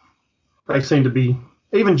to be.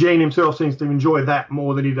 Even Gene himself seems to enjoy that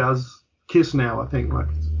more than he does Kiss now. I think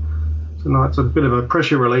it's a bit of a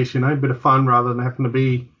pressure release, a bit of fun rather than having to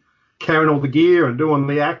be carrying all the gear and doing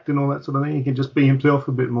the act and all that sort of thing. He can just be himself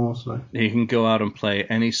a bit more. So he can go out and play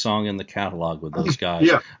any song in the catalog with those guys.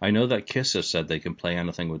 Yeah. I know that Kiss has said they can play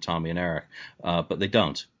anything with Tommy and Eric, but they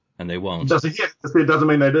don't, and they won't. It doesn't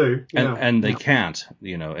mean they do. And they can't,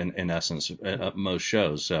 in essence, at most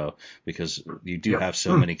shows. So because you do have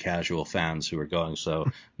so many casual fans who are going,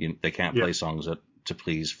 so they can't play songs to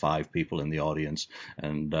please 5 people in the audience,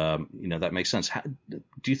 and that makes sense.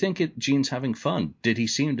 Do you think Gene's having fun? Did he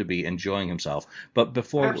seem to be enjoying himself? But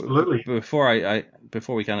Absolutely.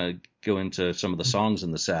 before we kind of go into some of the songs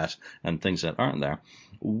in the set and things that aren't there,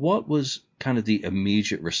 what was kind of the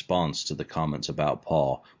immediate response to the comments about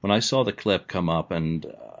Paul? When I saw the clip come up, and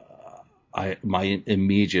my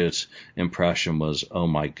immediate impression was, oh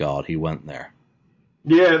my God, he went there.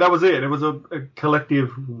 Yeah, that was it. It was a collective,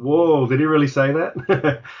 whoa, did he really say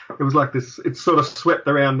that? It was like this, it sort of swept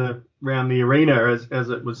around the arena as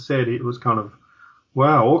it was said. It was kind of,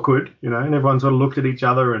 wow, awkward, and everyone sort of looked at each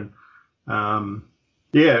other and,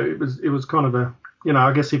 it was kind of a,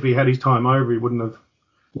 I guess if he had his time over, he wouldn't have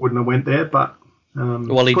went there, but.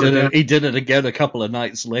 Well, he did it again a couple of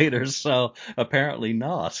nights later, so apparently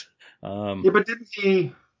not. But did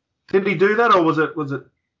he do that, or was it,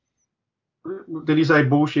 did he say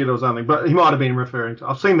bullshit or something? But he might have been referring to.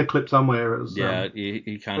 I've seen the clip somewhere. It was,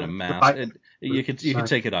 he kind of masked it. You could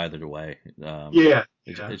take it either way.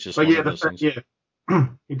 It's just but one of those things. Yeah,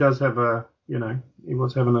 he does have a, he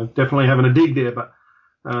was definitely having a dig there. But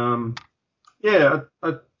I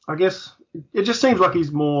guess it just seems like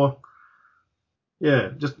he's more,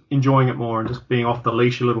 just enjoying it more and just being off the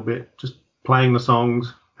leash a little bit, just playing the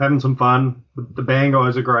songs, having some fun. The band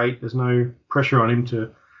guys are great. There's no pressure on him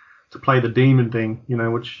to play the demon thing,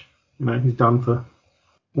 which, he's done for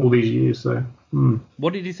all these years. So,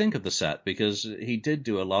 What did you think of the set? Because he did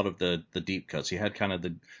do a lot of the deep cuts. He had kind of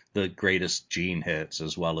the greatest Gene hits,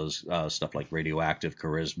 as well as stuff like Radioactive,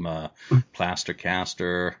 Charisma, Plaster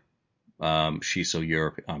Caster, She's So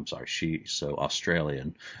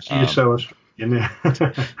Australian. She's So Australian, yeah.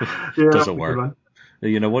 Doesn't work.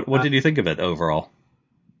 What did you think of it overall?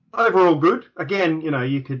 Overall good. Again,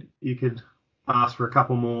 you could ask for a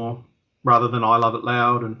couple more rather than I Love It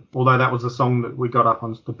Loud, and although that was a song that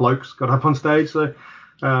the blokes got up on stage, so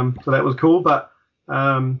that was cool. But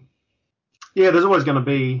there's always going to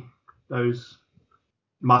be those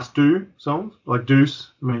must do songs like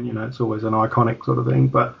Deuce. I mean, it's always an iconic sort of thing.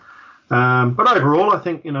 But overall, I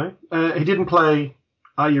think he didn't play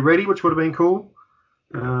Are You Ready, which would have been cool,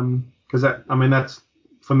 because that's,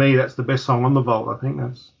 for me, that's the best song on the Vault. I think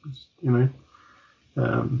that's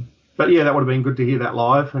But yeah, that would have been good to hear that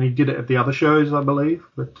live, and he did it at the other shows, I believe.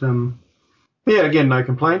 But again, no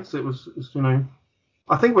complaints. It was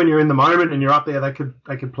I think when you're in the moment and you're up there, they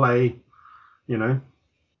could play, The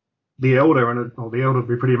Elder, The Elder would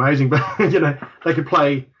be pretty amazing, but they could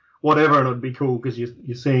play whatever and it'd be cool because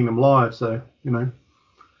you're seeing them live. So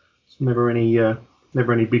it's never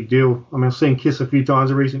any big deal. I mean, I've seen Kiss a few times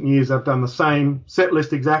in recent years. They've done the same set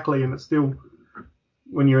list exactly, and it's still,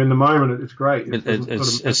 when you're in the moment, it's great.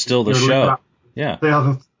 It's still the show. Yeah. The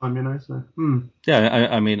other time, so. Yeah,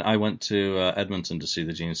 I mean, I went to Edmonton to see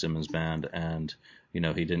the Gene Simmons band, and, he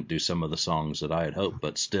didn't do some of the songs that I had hoped,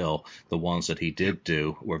 but still, the ones that he did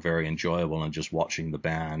do were very enjoyable, and just watching the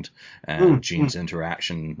band and Gene's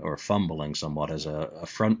interaction, or fumbling somewhat as a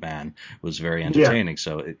front man, was very entertaining. Yeah.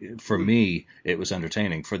 So for me, it was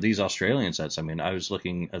entertaining. For these Australian sets, I mean, I was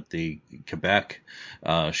looking at the Quebec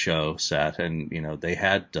show set, and, they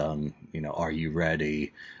had done, Are You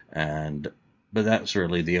Ready? But that's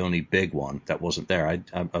really the only big one that wasn't there.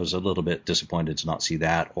 I was a little bit disappointed to not see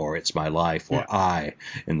that, or It's My Life, or I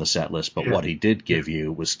in the set list. But what he did give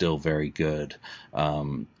you was still very good.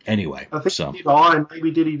 Anyway, I think he did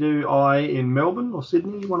maybe did he do I in Melbourne or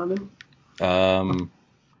Sydney, one of them?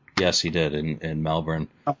 Yes, he did in Melbourne.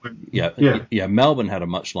 Yeah. Melbourne had a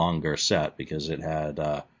much longer set because it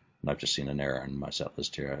had and I've just seen an error in my set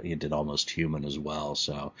list here. He did Almost Human as well,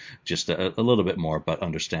 so just a little bit more, but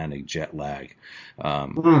understanding jet lag.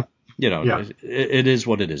 It is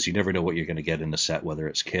what it is. You never know what you're going to get in a set, whether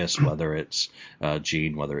it's Kiss, whether it's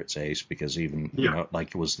Gene, whether it's Ace, because even, like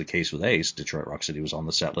it was the case with Ace, Detroit Rock City was on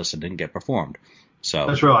the set list and didn't get performed. So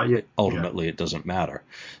that's right. Yeah. Ultimately, it doesn't matter.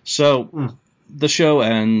 So the show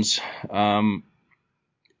ends. Prior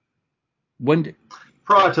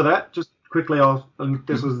to that, just quickly,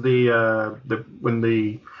 this was the when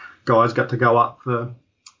the guys got to go up for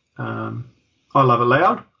I Love It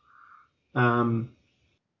Loud.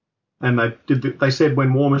 And they said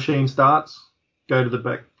when War Machine starts, go to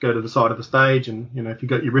the side of the stage, and if you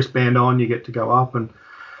got your wristband on, you get to go up. And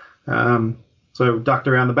so we ducked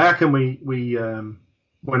around the back, and we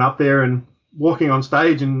went up there and walking on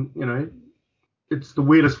stage, and it's the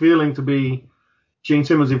weirdest feeling to be Gene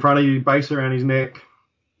Simmons in front of you, bass around his neck,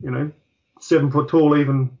 7 foot tall,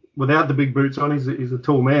 even without the big boots on. He's a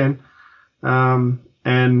tall man,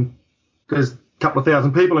 and there's couple of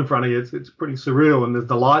thousand people in front of you. It's pretty surreal, and there's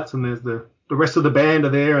the lights, and there's the rest of the band are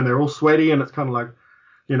there, and they're all sweaty, and it's kind of like,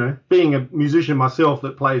 being a musician myself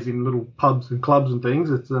that plays in little pubs and clubs and things,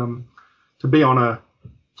 it's to be on a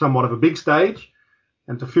somewhat of a big stage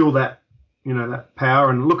and to feel that that power,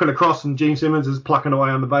 and looking across and Gene Simmons is plucking away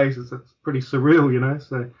on the bass, it's pretty surreal,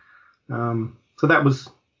 so that was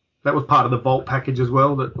part of the Vault package as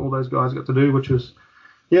well that all those guys got to do, which was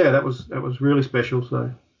that was really special.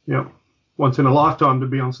 So once in a lifetime to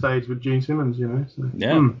be on stage with Gene Simmons,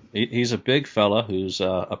 So, he's a big fella who's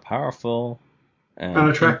a powerful and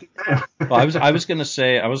attractive man. Well, I was going to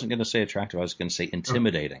say, I wasn't going to say attractive. I was going to say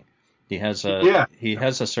intimidating. He has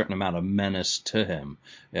a certain amount of menace to him,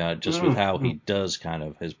 just with how he does kind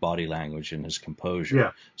of his body language and his composure.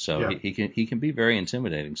 Yeah. So he can be very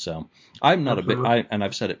intimidating. So I'm not and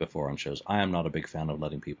I've said it before on shows, I am not a big fan of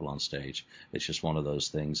letting people on stage. It's just one of those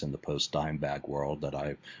things in the post Dimebag world that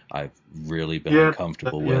I've really been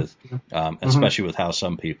uncomfortable with, especially with how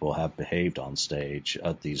some people have behaved on stage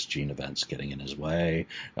at these Gene events, getting in his way,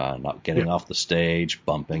 not getting off the stage,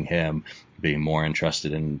 bumping him, being more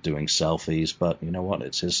interested in doing selfies. But you know what?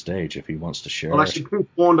 It's his stage. If he wants to share Well, actually, Chris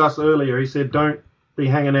warned us earlier. He said, don't be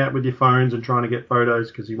hanging out with your phones and trying to get photos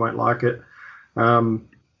because he won't like it.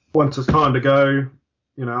 Once it's time to go,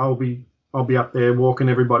 I'll be up there walking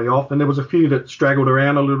everybody off. And there was a few that straggled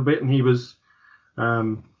around a little bit, and he was,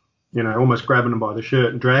 almost grabbing them by the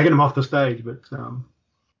shirt and dragging them off the stage. But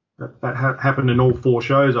that happened in all 4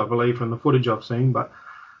 shows, I believe, from the footage I've seen. But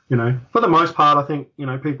for the most part, I think,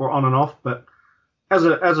 people are on and off, but as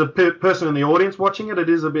a person in the audience watching it, it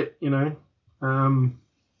is a bit,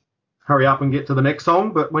 hurry up and get to the next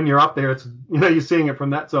song. But when you're up there, it's, you're seeing it from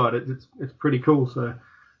that side. It's pretty cool. So,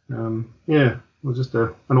 it was just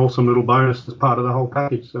an awesome little bonus as part of the whole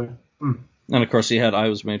package. So. And of course, he had I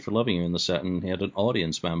Was Made for Loving You in the set, and he had an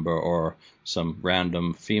audience member or some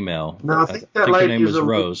random female. No, I think her name was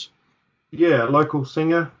Rose. Yeah, local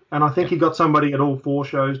singer. And I think he got somebody at all 4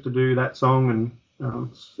 shows to do that song,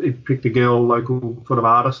 and he picked a girl, local sort of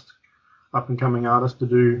artist, up-and-coming artist, to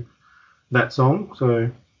do that song.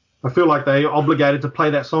 So I feel like they're obligated to play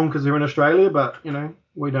that song because they're in Australia, but,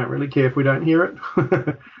 we don't really care if we don't hear it.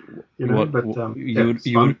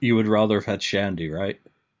 You would rather have had Shandy, right?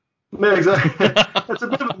 No, exactly. It's a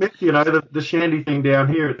bit of a myth, the Shandy thing down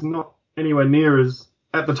here. It's not anywhere near as,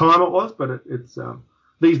 at the time it was, but it's...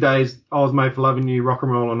 These days, I Was Made for Loving You, Rock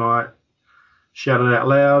and Roll All Night, Shout It Out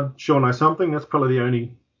Loud, Sure Know Something. That's probably the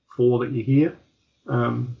only 4 that you hear.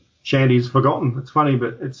 Shandy's forgotten. It's funny,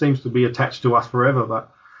 but it seems to be attached to us forever.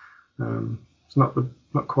 But it's not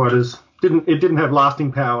quite as it didn't have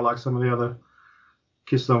lasting power like some of the other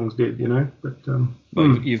Kiss songs did, But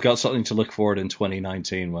you've got something to look forward in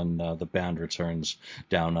 2019 when the band returns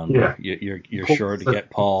down under. Yeah. You're sure to get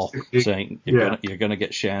Paul saying you're gonna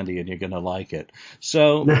get Shandy and you're gonna like it.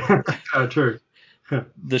 So true.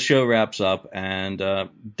 The show wraps up, and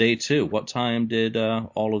day 2. What time did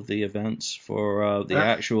all of the events for the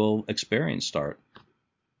actual experience start?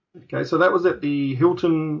 Okay, so that was at the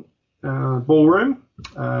Hilton Ballroom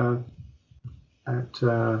at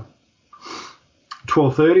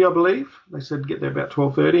 12:30, I believe. They said get there about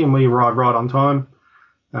 12:30, and we arrived right on time.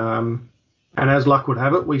 And as luck would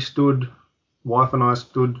have it, wife and I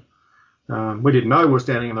stood, we didn't know we were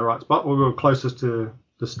standing in the right spot. We were closest to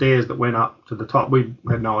the stairs that went up to the top. We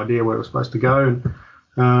had no idea where we were supposed to go.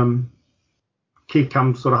 And Keith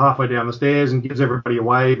comes sort of halfway down the stairs and gives everybody a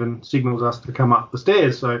wave and signals us to come up the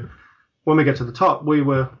stairs. So when we get to the top, we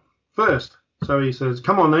were first. So he says,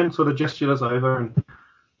 come on then, sort of gestured us over and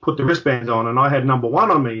put the wristbands on, and I had number 1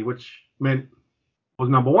 on me, which meant I was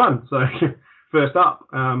number 1. So first up.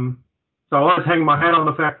 So I always hang my hat on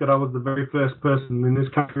the fact that I was the very first person in this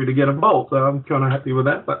country to get a Volt. So I'm kind of happy with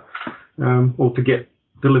that, but or to get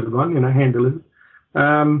delivered one, hand delivered.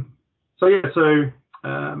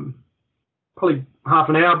 Probably half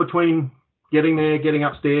an hour between getting there, getting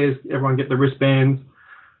upstairs, everyone get the wristbands,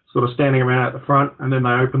 sort of standing around at the front, and then they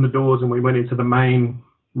opened the doors and we went into the main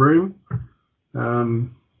room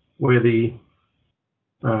where the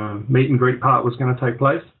meet and greet part was going to take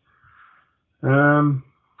place. And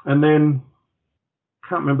then,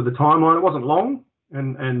 can't remember the timeline, it wasn't long,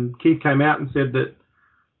 and Keith came out and said that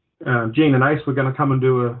Gene and Ace were going to come and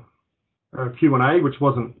do a Q&A, which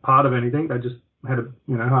wasn't part of anything. They just had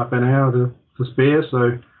half an hour to spare,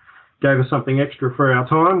 so gave us something extra for our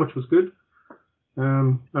time, which was good.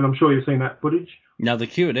 And I'm sure you've seen that footage. Now, the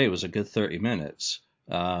Q&A was a good 30 minutes,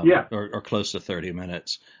 or close to 30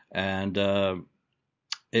 minutes, and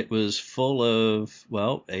it was full of,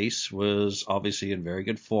 Ace was obviously in very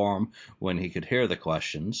good form when he could hear the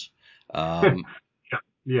questions.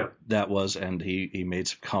 Yeah. That was, and he made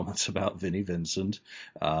some comments about Vinnie Vincent.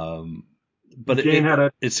 But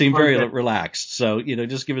it seemed very relaxed. So,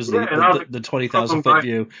 just give us the 20,000 foot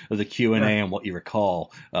view of the Q&A and what you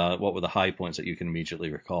recall. What were the high points that you can immediately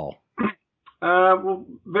recall? Well,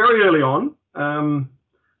 very early on,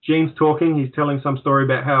 Gene's talking. He's telling some story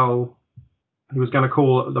about how he was going to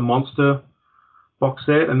call it the Monster box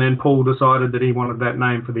set, and then Paul decided that he wanted that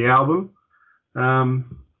name for the album. And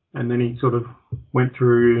then he sort of went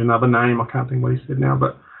through another name. I can't think what he said now,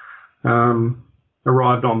 but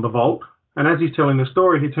arrived on the Volt. And as he's telling the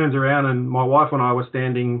story, he turns around and my wife and I were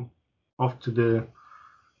standing off to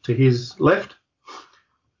his left.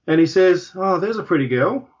 And he says, "Oh, there's a pretty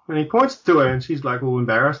girl." And he points to her and she's like all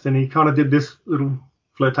embarrassed. And he kind of did this little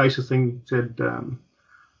flirtatious thing, said,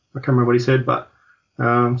 I can't remember what he said, but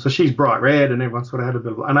so she's bright red and everyone sort of had a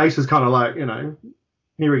bit of, and Ace is kind of like,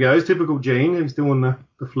 here he goes, typical Gene. He's doing the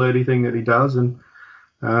flirty thing that he does. And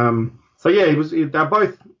they're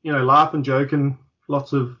both, laughing, joking,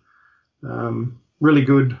 lots of really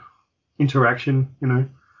good interaction,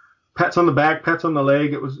 pats on the back, pats on the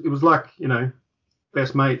leg. It was like,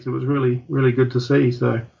 best mates. It was really, really good to see.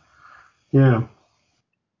 So, yeah.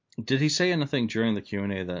 Did he say anything during the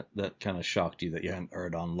Q&A that kind of shocked you that you hadn't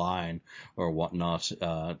heard online or whatnot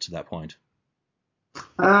to that point?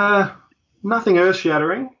 Nothing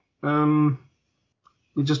earth-shattering.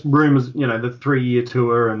 Just rumors, the 3-year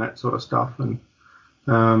tour and that sort of stuff, and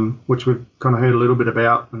which we've kind of heard a little bit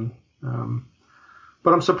about. And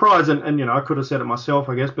but I'm surprised, and I could have said it myself,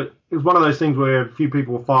 I guess, but it was one of those things where a few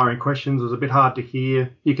people were firing questions. It was a bit hard to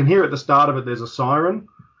hear. You can hear at the start of it, there's a siren.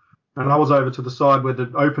 And I was over to the side where the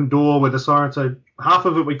open door with the siren, so half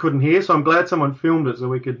of it we couldn't hear. So I'm glad someone filmed it so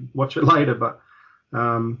we could watch it later. But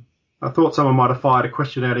I thought someone might have fired a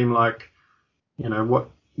question at him like,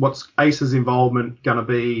 what's Ace's involvement going to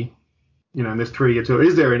be, in this 3-year tour?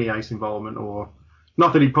 Is there any Ace involvement? Or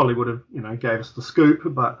not that he probably would have, gave us the scoop,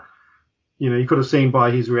 but, you could have seen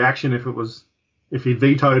by his reaction if he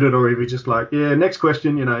vetoed it or if he just like, yeah, next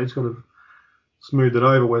question, he's sort of smoothed it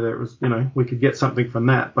over, whether it was, we could get something from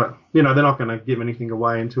that. But, they're not going to give anything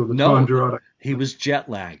away until the time drew out. He was jet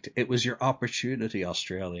lagged. It was your opportunity,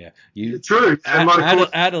 Australia. True.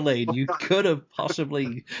 Adelaide, you could have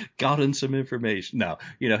possibly gotten some information. No,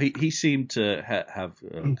 he seemed to have,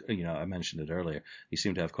 I mentioned it earlier, he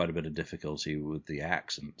seemed to have quite a bit of difficulty with the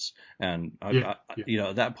accents. And, at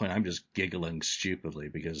that point, I'm just giggling stupidly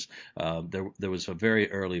because there was a very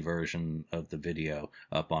early version of the video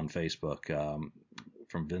up on Facebook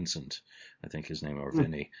from Vincent, I think his name, or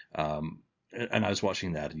Vinny. And I was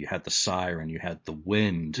watching that, and you had the siren, you had the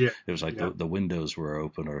wind. Yeah, it was like the windows were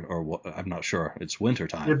open, or what, I'm not sure. It's winter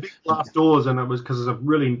time. Yeah, big glass doors, and it was because it's a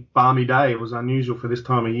really balmy day. It was unusual for this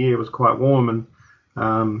time of year. It was quite warm,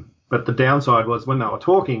 and but the downside was when they were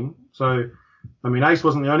talking. So, I mean, Ace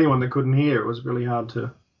wasn't the only one that couldn't hear. It was really hard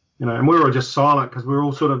to, and we were just silent because we were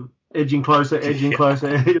all sort of edging closer,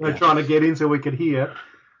 trying to get in so we could hear.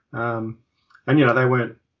 And they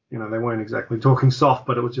weren't exactly talking soft,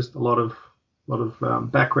 but it was just a lot of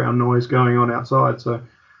background noise going on outside. So,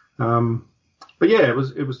 but yeah, it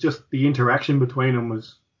was just the interaction between them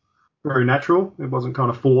was very natural. It wasn't kind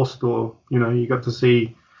of forced, or you got to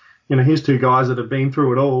see, here's two guys that have been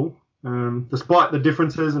through it all. Despite the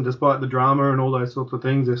differences and despite the drama and all those sorts of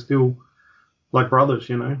things, they're still like brothers.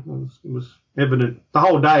 It was evident the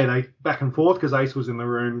whole day. They back and forth because Ace was in the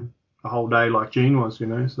room the whole day, like Gene was.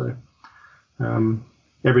 So.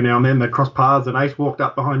 Every now and then they'd cross paths, and Ace walked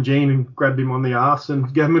up behind Gene and grabbed him on the ass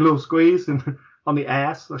and gave him a little squeeze, and on the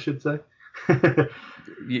ass, I should say.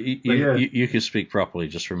 You can speak properly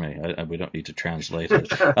just for me. We don't need to translate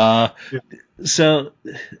it. Yeah. So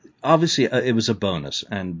obviously it was a bonus,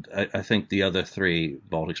 and I think the other three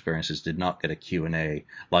Vault experiences did not get a Q&A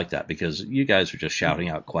like that because you guys were just shouting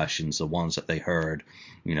out questions, the ones that they heard,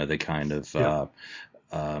 they kind of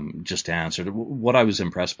just answered. What I was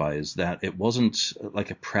impressed by is that it wasn't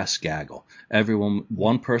like a press gaggle. Everyone,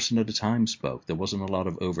 one person at a time spoke. There wasn't a lot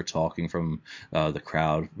of over talking from the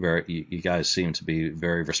crowd. You guys seemed to be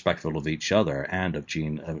very respectful of each other and of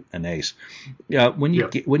Gene and Ace. When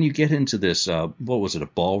you get into this, what was it, a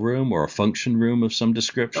ballroom or a function room of some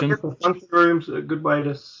description? I guess a function room's a good way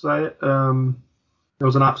to say it. There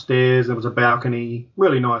was an upstairs, there was a balcony,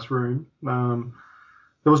 really nice room.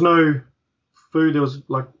 There was no food. There was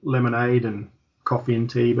like lemonade and coffee and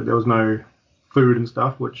tea, but there was no food and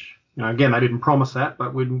stuff, which, again, they didn't promise that,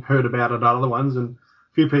 but we'd heard about it at other ones, and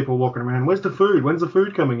a few people walking around, where's the food? When's the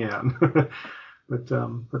food coming out? but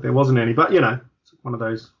there wasn't any. But, it's one of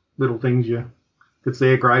those little things if it's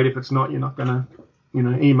there, great. If it's not, you're not going to,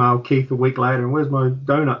 email Keith a week later and where's my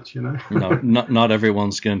donuts, No, not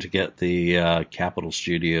everyone's going to get the Capitol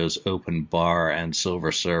Studios open bar and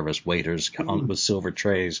silver service waiters with silver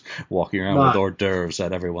trays walking around with hors d'oeuvres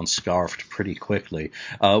that everyone scarfed pretty quickly.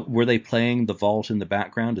 Were they playing the Vault in the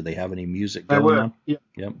background? Did they have any music going on? Yeah.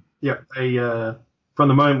 Yep. Yeah. They, from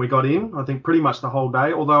the moment we got in, I think pretty much the whole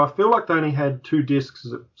day, although I feel like they only had 2 discs,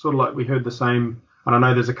 sort of like we heard the same, and I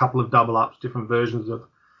know there's a couple of double ups, different versions of.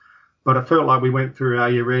 But I felt like we went through Are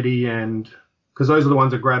You Ready? And because those are the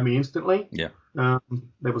ones that grabbed me instantly. Yeah.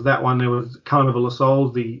 There was that one. There was Carnival of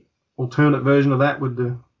Souls, the alternate version of that with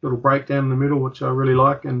the little breakdown in the middle, which I really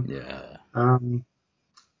like. And Are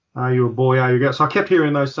You a Boy? Are You a Girl? So I kept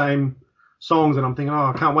hearing those same songs, and I'm thinking,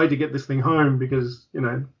 I can't wait to get this thing home because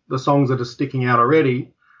the songs that are sticking out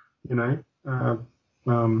already, really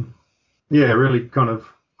kind of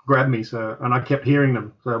grabbed me. So, and I kept hearing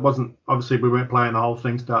them. So it wasn't, obviously we weren't playing the whole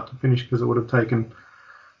thing start to finish because it would have taken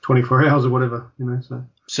 24 hours or whatever,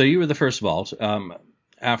 So you were the first Vault.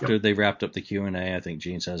 After they wrapped up the Q&A, I think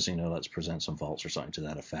Gene says, let's present some vaults or something to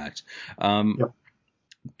that effect.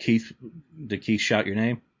 Keith, did Keith shout your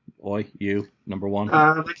name? Oi, you, number one?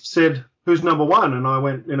 They said, who's number one? And I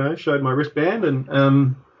went, showed my wristband,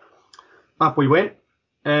 and up we went.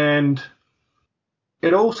 And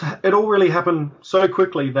it all really happened so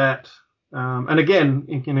quickly that, and again,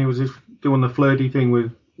 he was just doing the flirty thing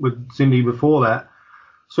with Cindy before that.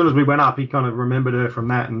 As soon as we went up, he kind of remembered her from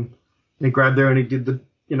that, and he grabbed her and he did the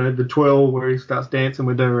twirl where he starts dancing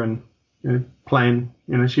with her and playing.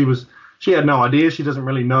 She had no idea. She doesn't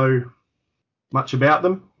really know much about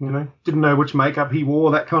them. Didn't know which makeup he wore,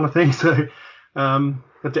 that kind of thing. So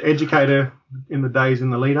had to educate her in the days in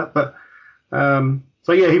the lead up. But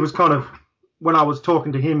he was kind of, when I was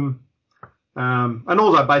talking to him, and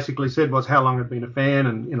all I basically said was how long I'd been a fan,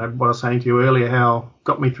 and what I was saying to you earlier, how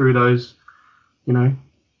got me through those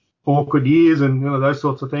awkward years and those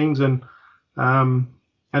sorts of things, and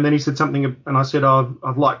then he said something, and I said,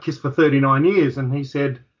 I've liked Kiss for 39 years, and he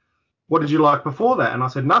said, what did you like before that? And I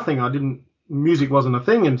said, nothing. Music wasn't a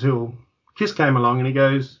thing until Kiss came along. And he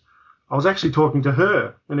goes, I was actually talking to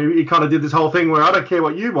her, and he kind of did this whole thing where I don't care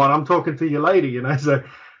what you want, I'm talking to your lady, so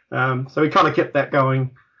he kind of kept that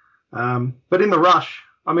going. But in the rush,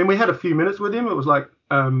 we had a few minutes with him. It was like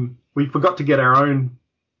we forgot to get our own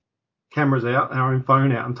cameras out, our own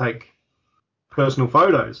phone out, and take personal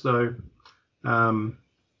photos. So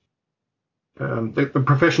the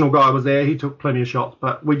professional guy was there. He took plenty of shots,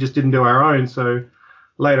 but we just didn't do our own. So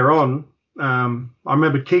later on, I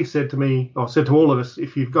remember Keith said to me, or said to all of us,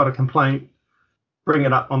 if you've got a complaint, bring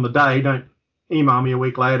it up on the day. Don't email me a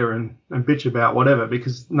week later and bitch about whatever,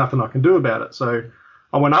 because nothing I can do about it. So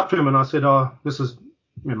I went up to him and I said, this is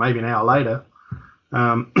maybe an hour later.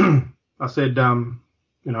 I said, I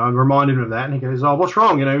reminded him of that, and he goes, what's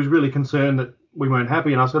wrong? He was really concerned that we weren't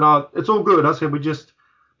happy. And I said, it's all good. I said,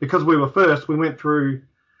 because we were first, we went through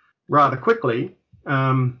rather quickly,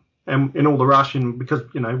 and in all the rush, and because,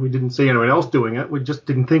 we didn't see anyone else doing it, we just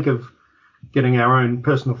didn't think of getting our own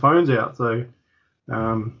personal phones out. So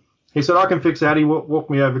he said, I can fix that. He walked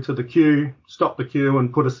me over to the queue, stopped the queue,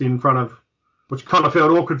 and put us in front of, which kind of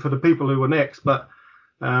felt awkward for the people who were next. But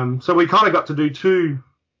so we kind of got to do 2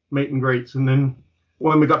 meet and greets. And then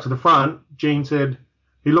when we got to the front, Gene said,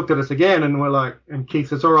 he looked at us again, and we're like, and Keith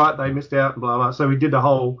says, all right, they missed out, and blah, blah. So we did the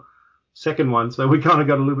whole second one. So we kind of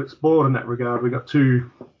got a little bit spoiled in that regard. We got 2,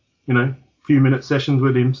 few minute sessions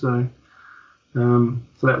with him. So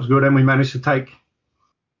that was good. And we managed to take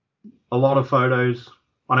a lot of photos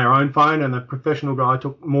on our own phone, and the professional guy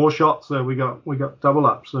took more shots. So we got double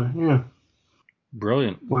up. So, yeah.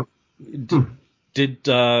 Brilliant. Well, Did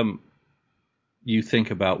you think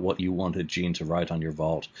about what you wanted Gene to write on your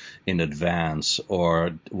vault in advance, or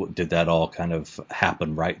did that all kind of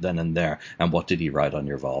happen right then and there? And what did he write on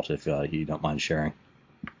your vault, if you don't mind sharing?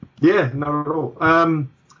 Yeah, not at all.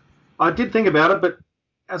 I did think about it, but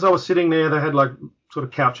as I was sitting there, they had like sort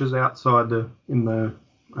of couches outside in the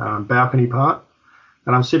balcony part,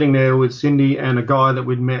 and I'm sitting there with Cindy and a guy that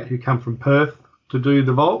we'd met who come from Perth to do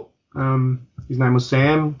the vault. His name was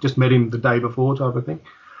Sam. Just met him the day before, type of thing,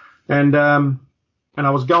 and I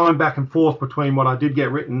was going back and forth between what I did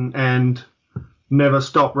get written and Never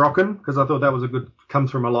Stop Rockin', because I thought that was a good, comes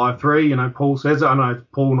from Alive 3. You know, Paul says it. I know it's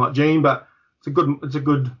Paul, not Gene, but it's a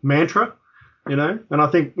good mantra, you know. And I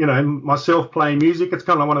think, you know, myself playing music, it's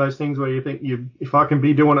kind of one of those things where you think, if I can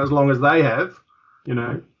be doing it as long as they have, you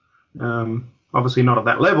know, obviously not at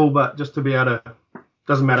that level, but just to be able to,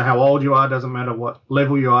 doesn't matter how old you are, doesn't matter what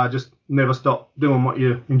level you are, just never stop doing what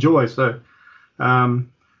you enjoy. So,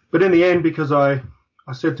 but in the end, because I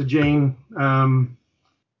said to Gene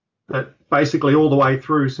that basically all the way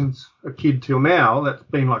through since a kid till now, that's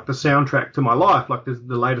been like the soundtrack to my life. Like there's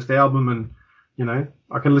the latest album, and, you know,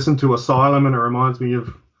 I can listen to Asylum and it reminds me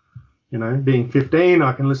of, you know, being 15.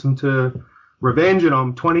 I can listen to Revenge and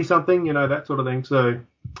I'm 20 something, you know, that sort of thing. So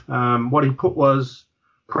what he put was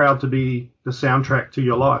proud to be the soundtrack to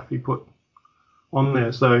your life, he put on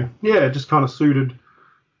there. So yeah, it just kind of suited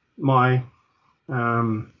my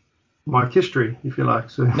history, if you like.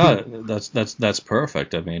 So no, that's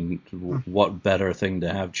perfect. I mean, what better thing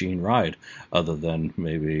to have Gene write other than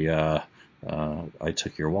maybe I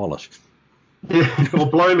took your wallet. Yeah, or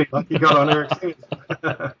blow me like you got on Eric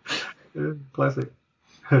Singer. Yeah, classic.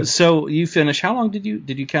 So you finish. How long did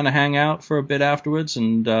you kind of hang out for a bit afterwards?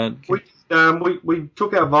 And we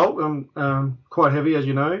took our vault, quite heavy, as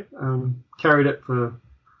you know. Carried it for a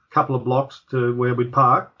couple of blocks to where we'd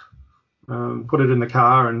parked. Put it in the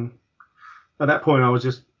car, and at that point I was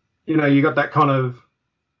just, you know, you got that kind of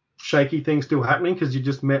shaky thing still happening because you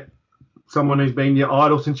just met someone who's been your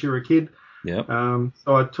idol since you were a kid. Yeah.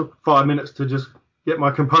 So I took 5 minutes to just get my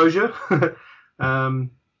composure, open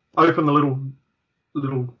the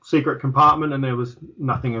little secret compartment, and there was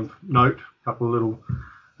nothing of note. A couple of little,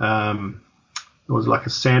 it was like a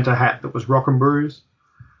Santa hat that was Rockin' Brews,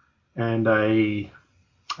 and a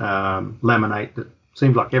laminate that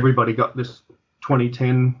seemed like everybody got this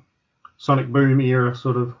 2010 Sonic Boom era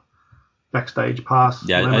sort of backstage pass.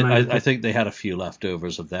 Yeah, I think they had a few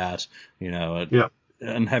leftovers of that, you know. Yeah.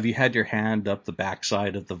 And have you had your hand up the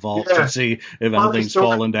backside of the vault Yeah. to see if anything's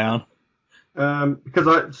fallen down? Because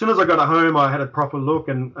as soon as I got at home, I had a proper look,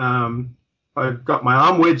 and I got my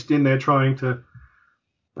arm wedged in there trying to,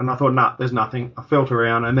 and I thought, nah, there's nothing. I felt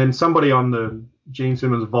around, and then somebody on the Gene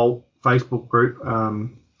Simmons Vault Facebook group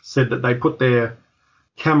said that they put their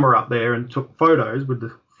camera up there and took photos with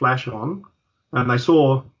the flash on, and they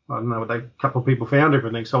saw, I don't know, a couple of people found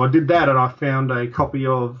everything. So I did that, and I found a copy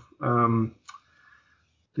of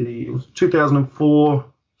it was 2004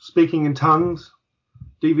 Speaking in Tongues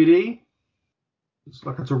DVD.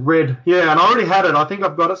 It's a red, yeah, and I already had it. I think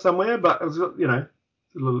I've got it somewhere, but it was, you know,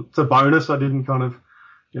 it's a bonus. I didn't kind of,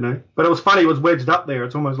 you know, but it was funny. It was wedged up there.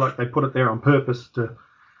 It's almost like they put it there on purpose to,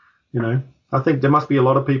 you know. I think there must be a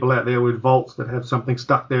lot of people out there with vaults that have something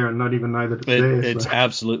stuck there and not even know that it's there. It's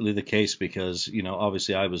absolutely the case because, you know,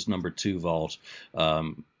 obviously I was number 2 vault,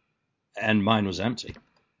 and mine was empty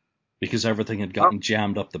because everything had gotten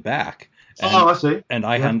jammed up the back. And, I see. And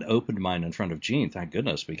I hadn't opened mine in front of Gene, thank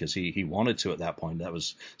goodness, because he wanted to at that point. That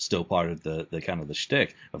was still part of the kind of the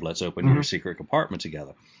shtick of let's open your secret compartment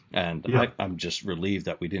together. And I'm just relieved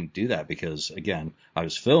that we didn't do that because, again, I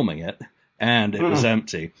was filming it and it was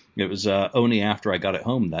empty. It was only after I got it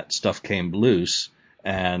home that stuff came loose,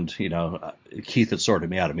 and, you know, Keith had sorted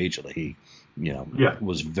me out immediately. He, you know,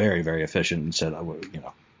 was very, very efficient and said,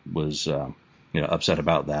 was upset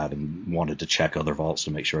about that and wanted to check other vaults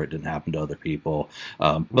to make sure it didn't happen to other people.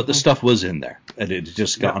 But the stuff was in there, and it had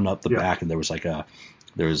just gotten up the back, and there was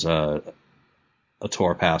a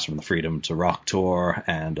tour pass from the Freedom to Rock tour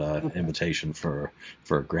and invitation for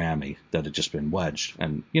a Grammy that had just been wedged.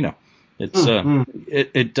 And, you know, it's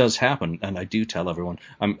it does happen, and I do tell everyone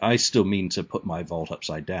I still mean to put my vault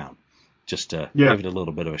upside down just to give it a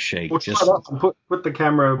little bit of a shake. Well, just put the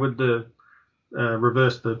camera with the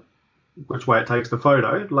reverse which way it takes the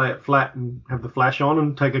photo, lay it flat and have the flash on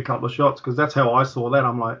and take a couple of shots, because that's how I saw that.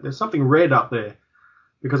 I'm like, there's something red up there,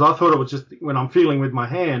 because I thought it was just, when I'm feeling with my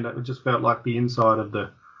hand, it just felt like the inside of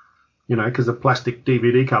the, you know, because the plastic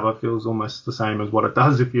DVD cover feels almost the same as what it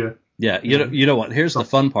does if you... Yeah, you know what? Here's the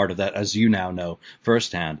fun part of that, as you now know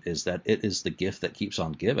firsthand, is that it is the gift that keeps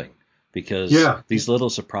on giving. because Yeah. these little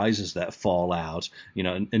surprises that fall out,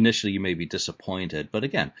 initially you may be disappointed, but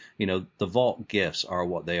again, the vault gifts are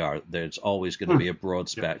what they are. There's always going to be a broad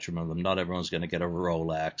spectrum of them. Not everyone's going to get a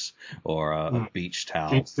Rolex or a beach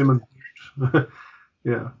towel. Gene Simmons.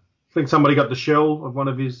 Yeah. I think somebody got the shell of one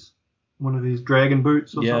of his dragon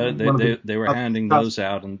boots or something. Yeah, they were handing those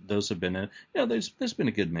out, and those have been there's been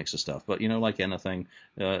a good mix of stuff. But like anything,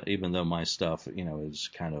 even though my stuff is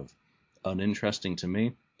kind of uninteresting to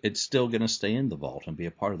me, it's still going to stay in the vault and be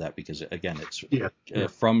a part of that, because again, it's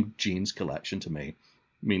from Gene's collection to me,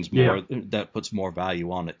 means more. That puts more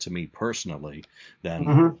value on it to me personally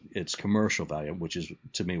than its commercial value, which is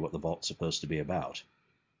to me what the vault's supposed to be about.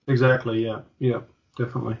 Exactly. Yeah,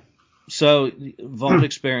 definitely. So vault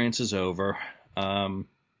experience is over.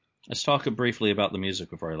 Let's talk briefly about the music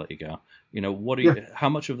before I let you go. How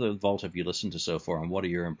much of the vault have you listened to so far, and what are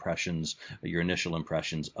your impressions, your initial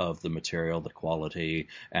impressions of the material, the quality,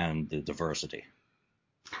 and the diversity?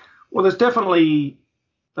 Well, there's definitely,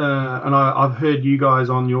 and I've heard you guys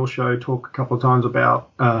on your show talk a couple of times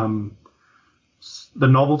about the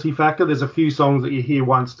novelty factor. There's a few songs that you hear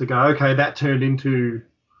once to go, okay, that turned into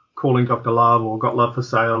Calling Dr. Love or Got Love for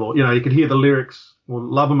Sale, or you could hear the lyrics, or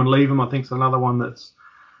Love 'Em and Leave 'Em, I think is another one that's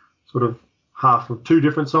sort of half of two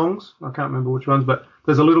different songs. I can't remember which ones, but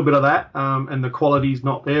there's a little bit of that, and the quality's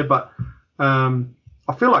not there. But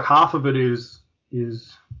I feel like half of it is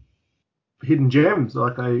hidden gems,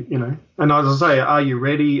 like and as I say, Are You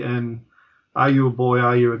Ready and Are You a Boy,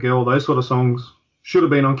 Are You a Girl? Those sort of songs should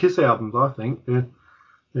have been on Kiss albums. I think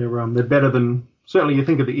they're better than, certainly you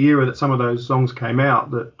think of the era that some of those songs came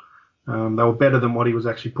out, that they were better than what he was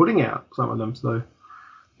actually putting out, some of them. So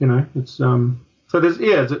it's so there's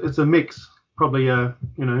it's a mix. Probably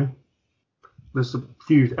there's a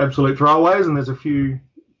few absolute throwaways and there's a few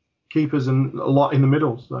keepers and a lot in the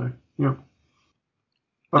middle. So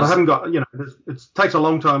but I haven't got it takes a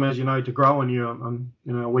long time, as you know, to grow on you. I'm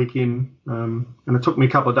a week in, and it took me a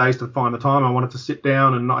couple of days to find the time. I wanted to sit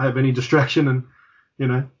down and not have any distraction and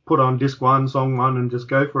put on disc one, song one, and just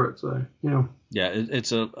go for it. So yeah,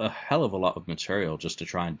 it's a hell of a lot of material just to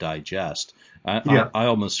try and digest. I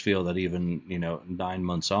almost feel that even 9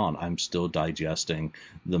 months on, I'm still digesting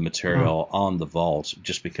the material on the vault,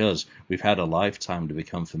 just because we've had a lifetime to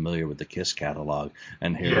become familiar with the Kiss catalog,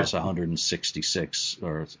 and here's 166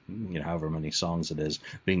 or however many songs it is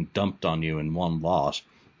being dumped on you in one lot,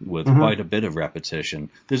 with quite a bit of repetition.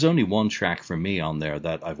 There's only one track for me on there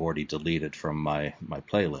that I've already deleted from my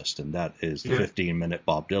playlist, and that is the 15-minute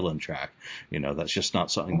Bob Dylan track. That's just not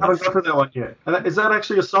something. I haven't got to that one yet. Is that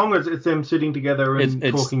actually a song, or it's them sitting together and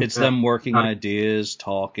talking? It's them working ideas,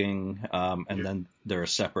 talking, and then there are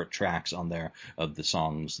separate tracks on there of the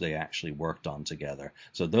songs they actually worked on together.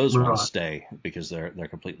 So those ones stay because they're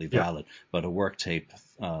completely valid. But a work tape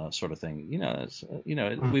sort of thing,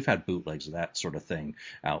 we've had bootlegs of that sort of thing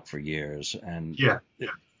out for years, and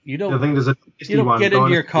you don't. I think there's you don't get in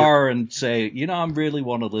your car and say, I really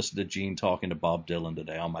want to listen to Gene talking to Bob Dylan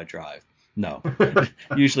today on my drive. No,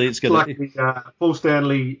 usually it's going to like the Paul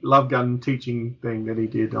Stanley Love Gun teaching thing that he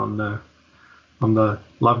did on the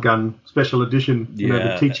Love Gun special edition.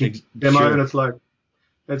 The teaching demo, and it's like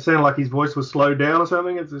it sounded like his voice was slowed down or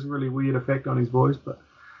something. It's this really weird effect on his voice, but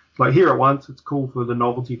it's like hear it once, it's cool for the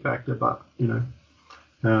novelty factor, but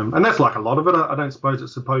and that's like a lot of it. I don't suppose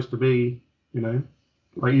it's supposed to be,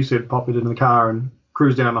 like you said, pop it in the car and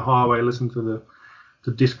cruise down the highway, listen to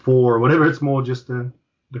disc 4 or whatever. It's more just the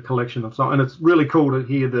collection of songs, and it's really cool to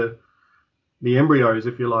hear the embryos,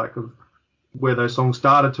 if you like, of where those songs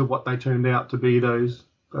started to what they turned out to be, those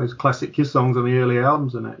classic Kiss songs on the early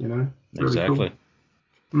albums and that, Really exactly.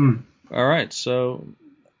 Cool. All right, so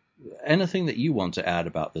anything that you want to add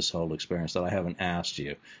about this whole experience that I haven't asked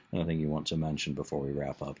you? Anything you want to mention before we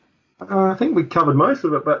wrap up? I think we covered most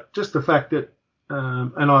of it, but just the fact that,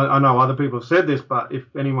 and I know other people have said this, but if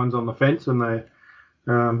anyone's on the fence and they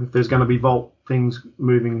if there's going to be vault things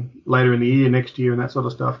moving later in the year, next year, and that sort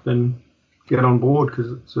of stuff, then get on board,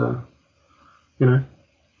 because it's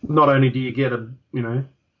not only do you get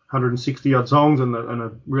 160 odd songs and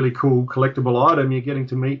a really cool collectible item, you're getting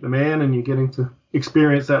to meet the man and you're getting to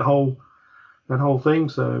experience that whole thing.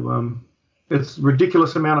 So it's a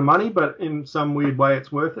ridiculous amount of money, but in some weird way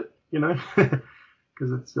it's worth it,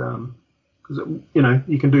 because it's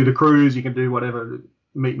you can do the cruise, you can do whatever,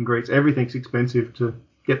 meet and greets, everything's expensive to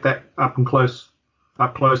get that up close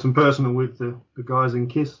and personal with the guys in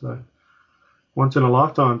Kiss. So once in a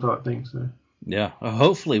lifetime type thing. So yeah,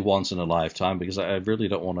 hopefully once in a lifetime, because I really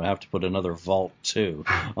don't want to have to put another Vault 2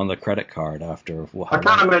 on the credit card after. I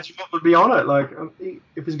can't imagine what would be on it. Like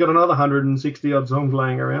if he's got another 160 odd songs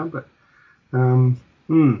laying around, but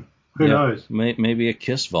Who knows? Maybe a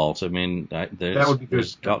Kiss vault. I mean,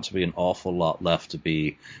 there's got to be an awful lot left to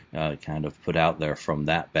be kind of put out there from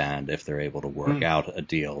that band if they're able to work out a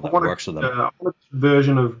deal that works for them. I want a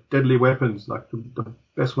version of Deadly Weapons, like the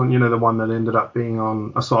best one, the one that ended up being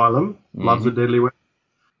on Asylum, Loves a Deadly Weapon.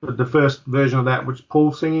 The first version of that, which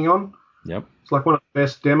Paul's singing on. Yep. It's like one of the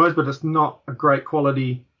best demos, but it's not a great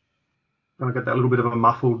quality. Kind of got that little bit of a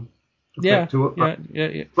muffled effect to it.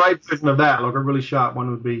 Yeah. Great version of that, like a really sharp one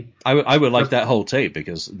would be. I would like that whole tape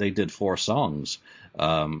because they did 4 songs.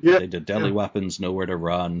 They did Deadly Weapons, Nowhere to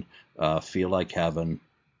Run, Feel Like Heaven,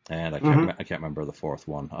 and I can't remember the 4th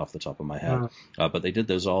one off the top of my head. But they did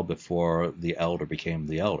those all before The Elder became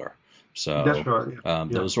The Elder. So that's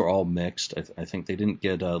right. Those were all mixed. I think they didn't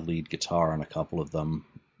get a lead guitar on a couple of them,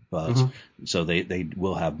 but so they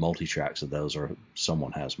will have multi-tracks of those, or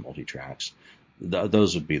someone has multi-tracks.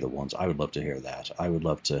 Those would be the ones. I would love to hear that. I would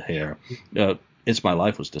love to hear. It's My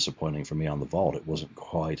Life was disappointing for me on the vault. It wasn't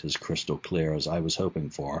quite as crystal clear as I was hoping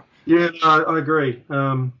for. Yeah, I agree.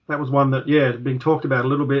 That was one that had been talked about a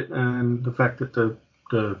little bit, and the fact that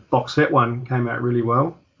the box set one came out really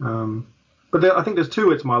well. But I think there's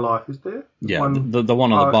 2 It's My Life, is there? Yeah, the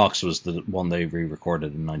one on the box was the one they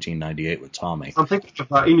re-recorded in 1998 with Tommy. I'm thinking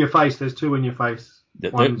of In Your Face. There's 2 In Your Face.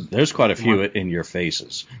 There's quite a few In Your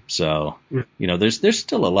Faces. So, there's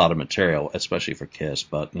still a lot of material, especially for Kiss,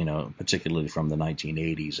 but, particularly from the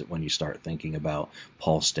 1980s, when you start thinking about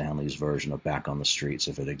Paul Stanley's version of Back on the Streets,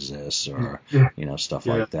 if it exists, or, stuff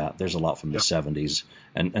like that. There's a lot from the 70s.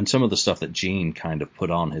 And some of the stuff that Gene kind of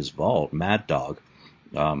put on his vault, Mad Dog,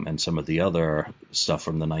 and some of the other stuff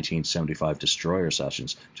from the 1975 Destroyer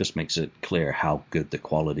sessions just makes it clear how good the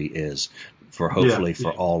quality is for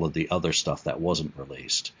for all of the other stuff that wasn't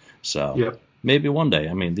released. So maybe one day.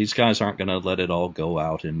 I mean, these guys aren't going to let it all go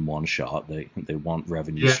out in one shot. They want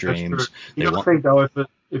revenue streams. I think though,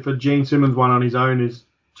 if a Gene Simmons one on his own is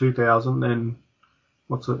 2,000, then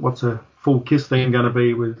what's a full Kiss thing going to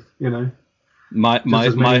be with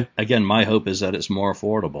My hope is that it's more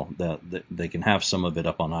affordable, that they can have some of it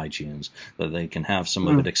up on iTunes, that they can have some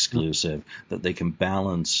of it exclusive, that they can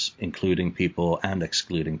balance including people and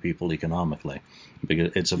excluding people economically,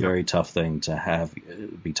 because it's a very tough thing to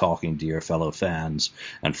be talking to your fellow fans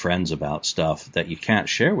and friends about stuff that you can't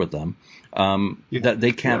share with them, that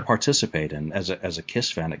they can't participate in. As a Kiss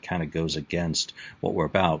fan, it kind of goes against what we're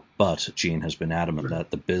about, but Gene has been adamant that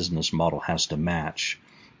the business model has to match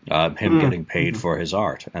him getting paid for his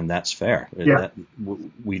art, and that's fair.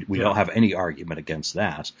 We don't have any argument against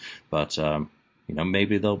that, but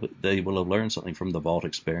maybe they will have learned something from the Vault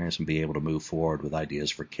experience and be able to move forward with ideas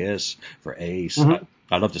for Kiss, for Ace.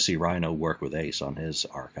 I'd love to see Rhino work with Ace on his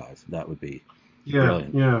archive. That would be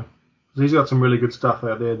brilliant. Yeah, he's got some really good stuff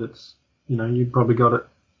out there. That's you've probably got it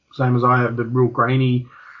same as I have, the real grainy,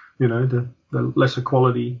 the lesser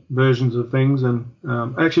quality versions of things. And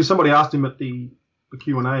actually, somebody asked him at the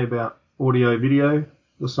Q&A about audio video,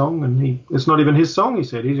 the song, and it's not even his song. He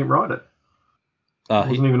said he didn't write it.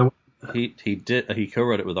 He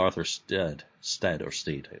co-wrote it with Arthur Stead. I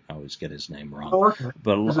always get his name wrong. Oh, okay.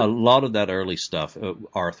 But a lot of that early stuff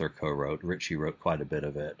Arthur co-wrote. Richie wrote quite a bit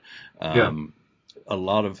of it. A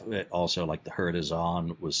lot of it also, like The Hurt Is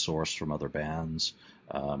On, was sourced from other bands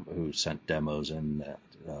who sent demos in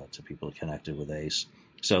to people connected with Ace.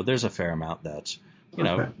 So there's a fair amount that's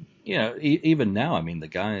even now, I mean, the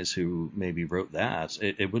guys who maybe wrote that,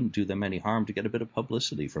 it wouldn't do them any harm to get a bit of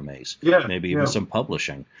publicity from Ace. Maybe even some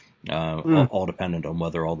publishing, all dependent on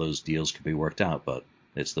whether all those deals could be worked out. But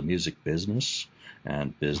it's the music business,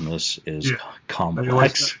 and business is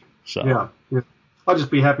complex. So I'd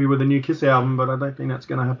just be happy with the new Kiss album, but I don't think that's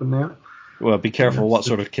going to happen now. Well, be careful what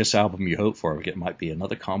sort of Kiss album you hope for. It might be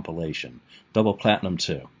another compilation, double platinum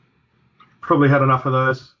too. Probably had enough of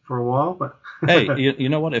those for a while, but hey, you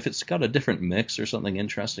know what? If it's got a different mix or something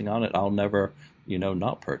interesting on it, I'll never,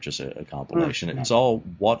 not purchase a compilation. It's all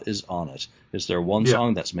what is on it. Is there one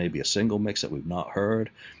song that's maybe a single mix that we've not heard,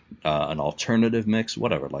 an alternative mix,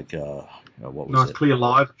 whatever? Like, what was nice clear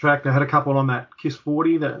live track. They had a couple on that Kiss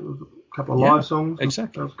 40, that was a couple of live songs.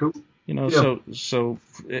 Exactly. That was cool. So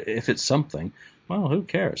if it's something, well, who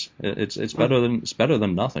cares? It's better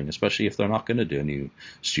than nothing, especially if they're not going to do a new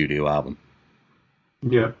studio album.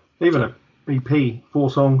 Yeah, even an EP, 3 or 4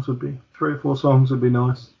 songs would be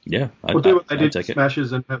nice. Yeah, we'll do what they did with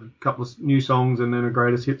Smashes and have a couple of new songs and then a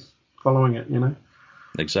greatest hits following it,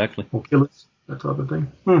 Exactly. Or Killers, that type of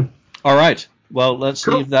thing. All right. Well, let's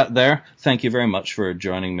Cool. leave that there. Thank you very much for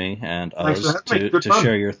joining me and Thanks for us having me. to, Good to fun.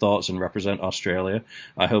 share your thoughts and represent Australia.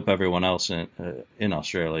 I hope everyone else in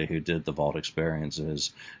Australia who did the vault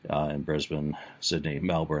experiences in Brisbane, Sydney,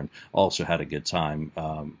 Melbourne also had a good time.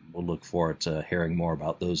 We'll look forward to hearing more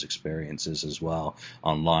about those experiences as well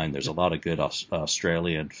online. There's a lot of good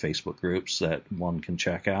Australian Facebook groups that one can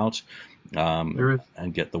check out There is.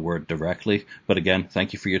 and get the word directly. But again,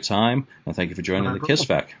 thank you for your time and thank you for joining No the problem.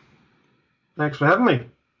 KISSFAQ. Thanks for having me.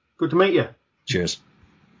 Good to meet you. Cheers.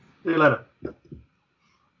 See you later.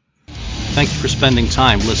 Thank you for spending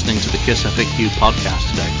time listening to the KISS FAQ podcast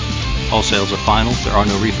today. All sales are final, there are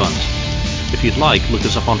no refunds. If you'd like, look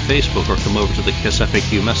us up on Facebook or come over to the KISS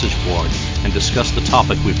FAQ message board and discuss the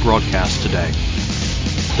topic we broadcast today.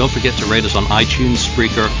 Don't forget to rate us on iTunes,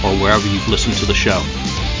 Spreaker, or wherever you've listened to the show.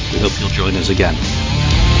 We hope you'll join us again.